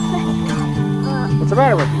 What's the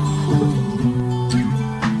matter with you?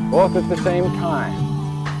 Both at the same time.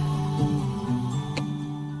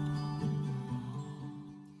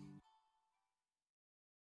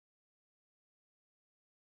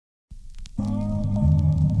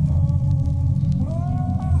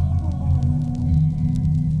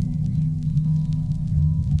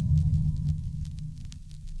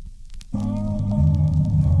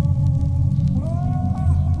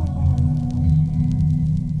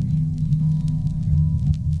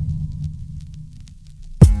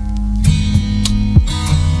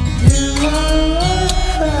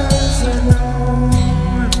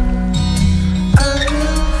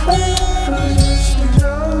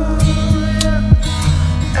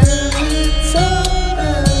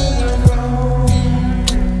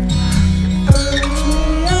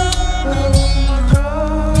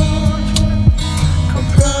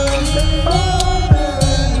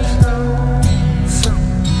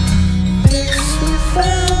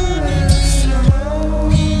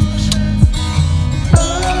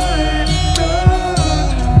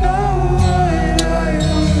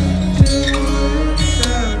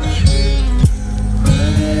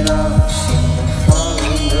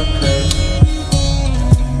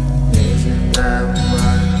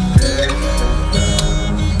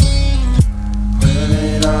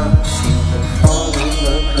 can't seem to fall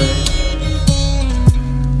into place.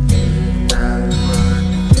 Isn't that what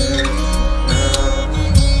you know?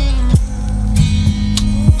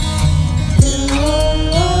 You are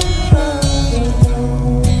like heaven.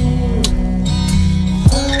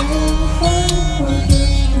 I am fighting for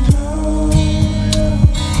just to know you.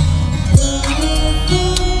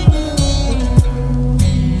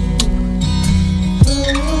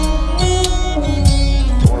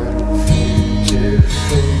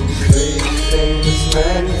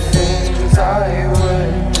 Many things I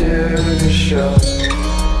would do to show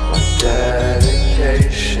my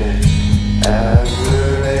dedication,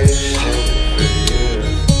 admiration for you.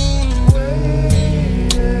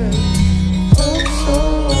 Waiting, oh so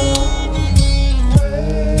long.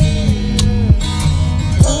 Waiting,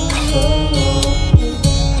 oh so long.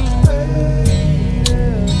 Waiting,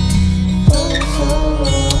 oh so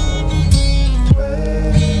long.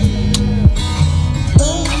 Waiting,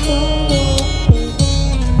 oh so long.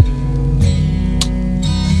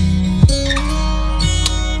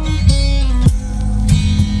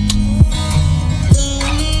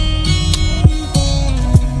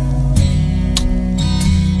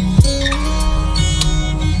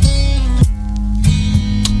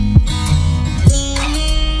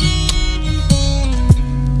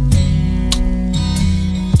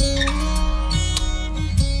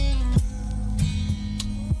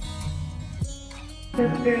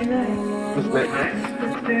 That's very nice. Was that nice?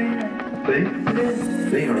 That's very nice. See? It is.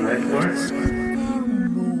 See, you nice Mark?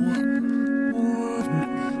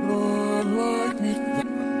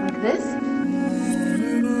 Like this?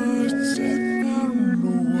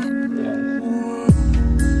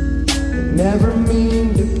 Never mean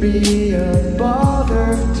to be a bother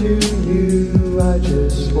to you, I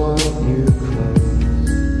just want you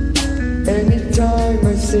close. Anytime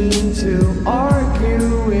I seem to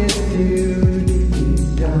argue with you,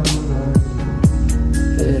 deep down I know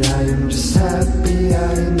that I am just happy I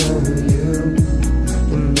know you,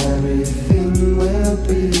 and everything will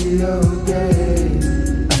be okay.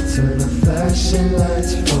 I turn the flashing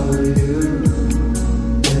lights for you.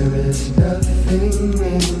 There is nothing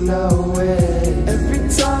in our way. Every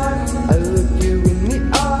time I look you in the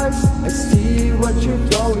eyes, I see what you're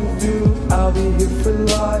going through. I'll be here for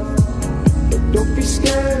life, but don't be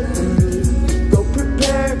scared of me. Go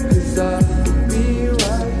prepared, 'cause I'll be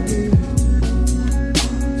right here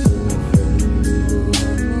till I fade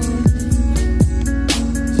away.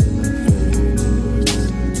 Till I fade away.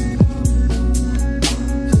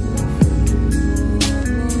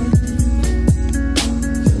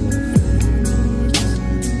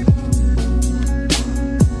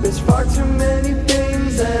 There's far too many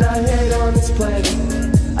things that I hate on this planet.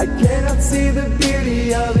 I cannot see the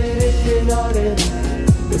beauty of it if you're not in it.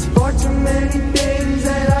 There's far too many things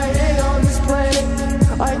that I hate on this planet.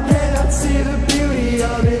 I cannot see the beauty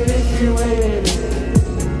of it if you ain't in it.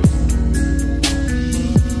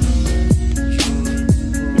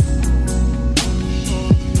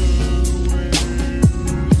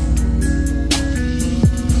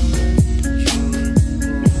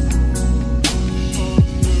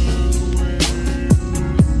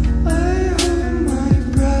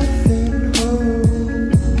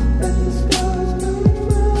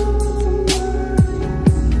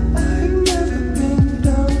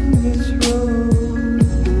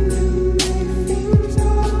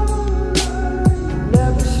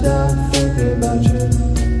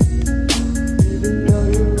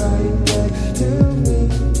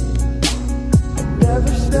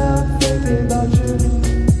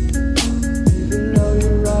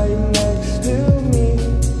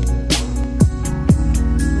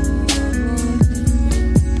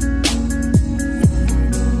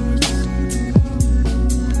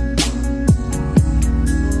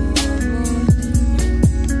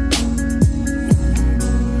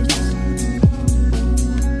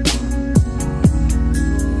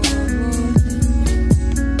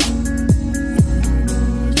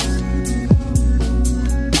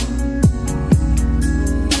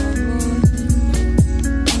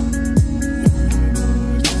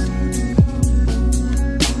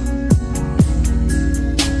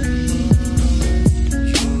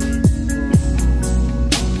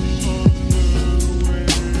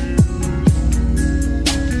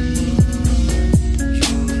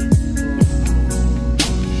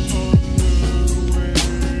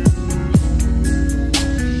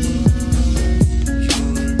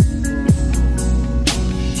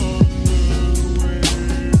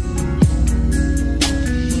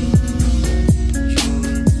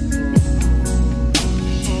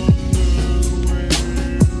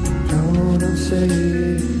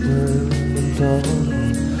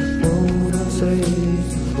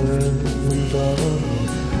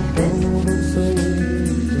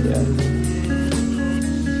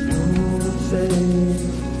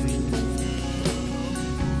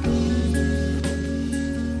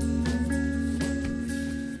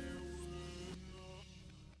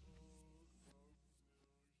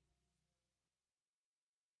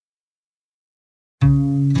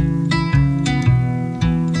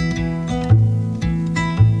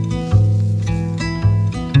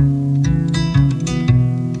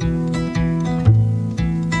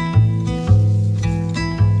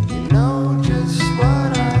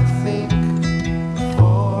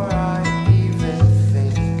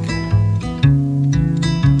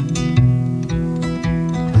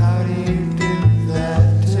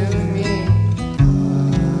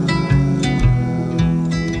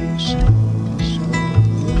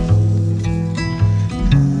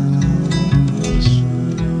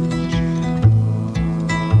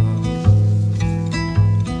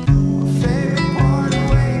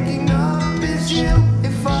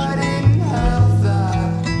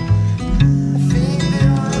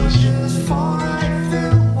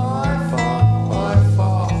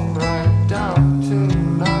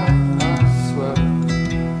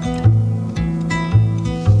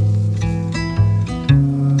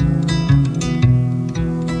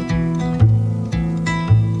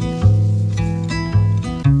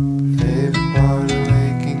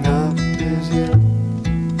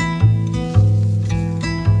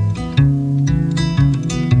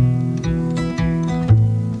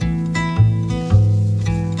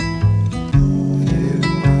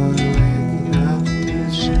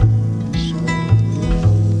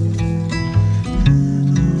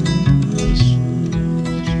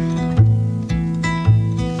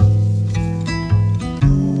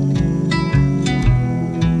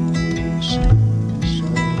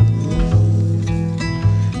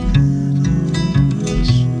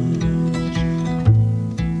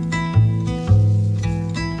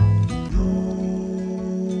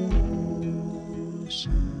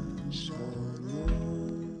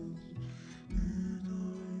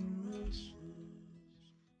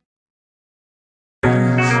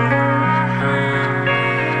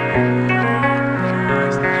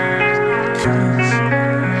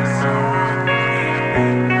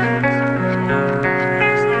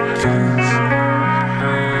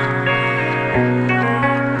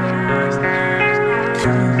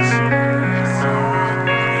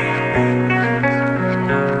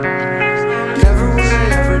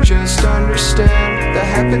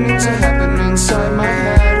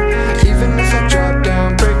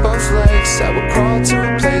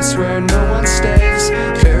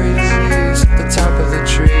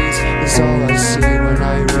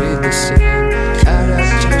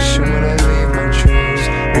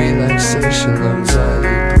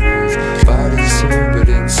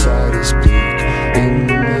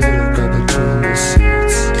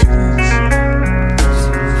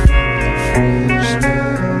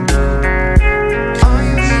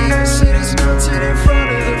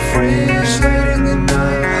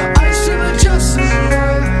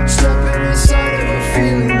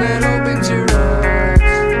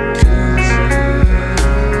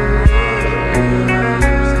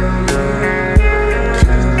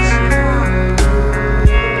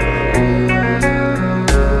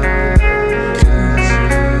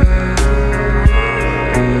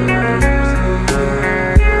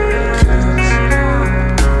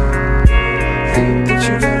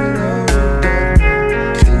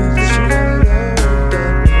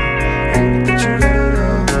 that you got it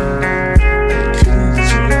all. I think that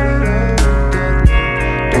you got it all.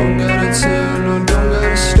 Don't gotta tell, no, don't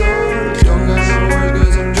gotta store. Don't got no words,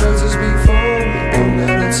 cause I'm drunk just before. Don't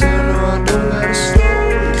gotta tell, no, I don't gotta store.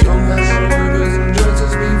 Don't got no words, cause I'm drunk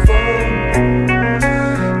just before.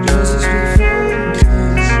 Just as before.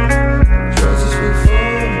 Just as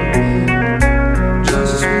before.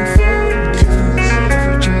 Just as before.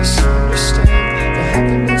 Never just understand the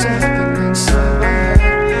happenings that happen inside my head.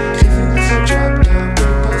 Even if I drop down,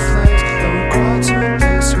 break both legs, I will crawl to a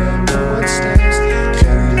place where no one stays.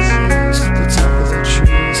 Carry the leaves at the top of the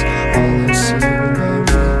trees. All I see when I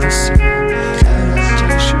read the scene.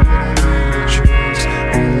 Adaptation when I read the trees.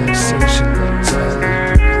 Relaxation, anxiety,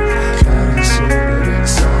 breathe. Body suited,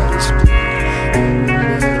 anxiety's bleed. In the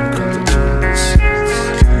middle, caught between the seats.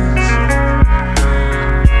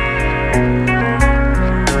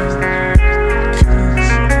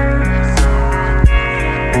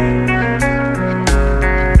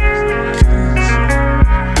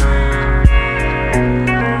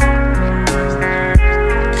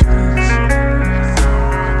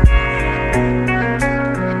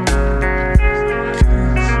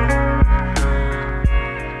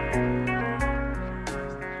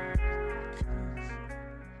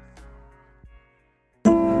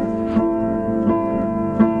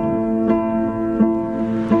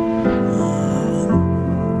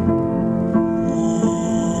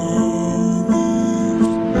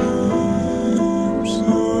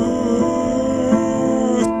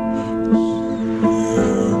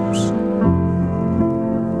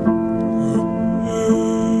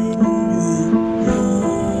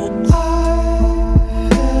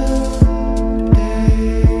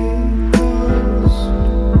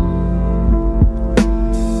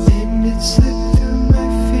 And it slipped through my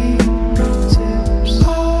fingertips.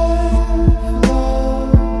 I've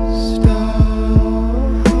lost all hope.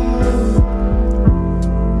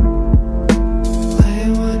 I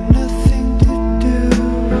want nothing to do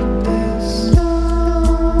with this.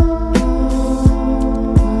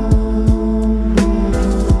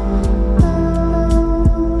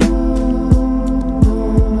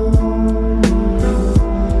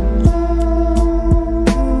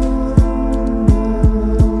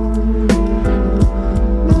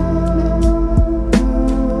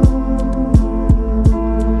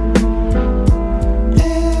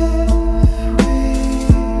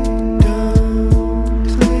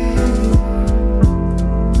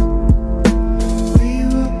 We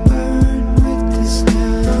will burn with this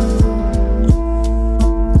town.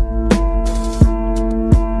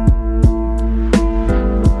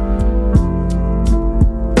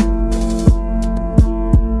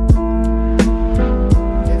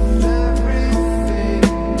 If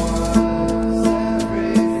everything was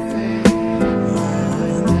everything, I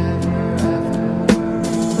would never ever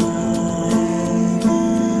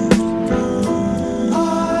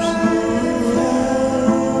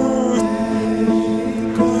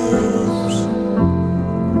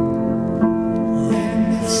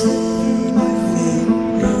and it slipped through my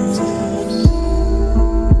fingertips.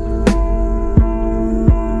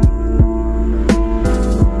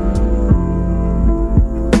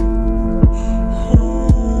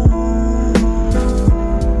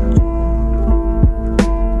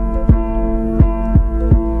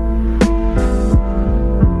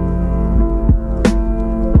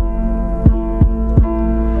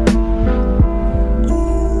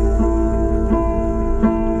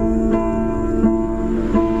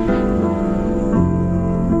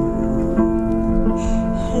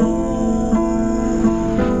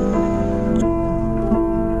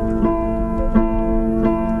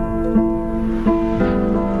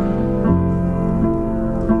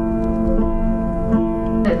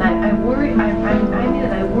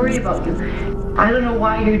 I worry about you. I don't know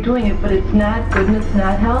why you're doing it, but it's not good and it's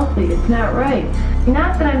not healthy. It's not right.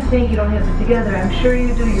 Not that I'm saying you don't have it together. I'm sure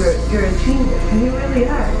you do. You're a genius, and you really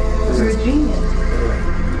are. You're a genius.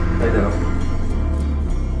 I know.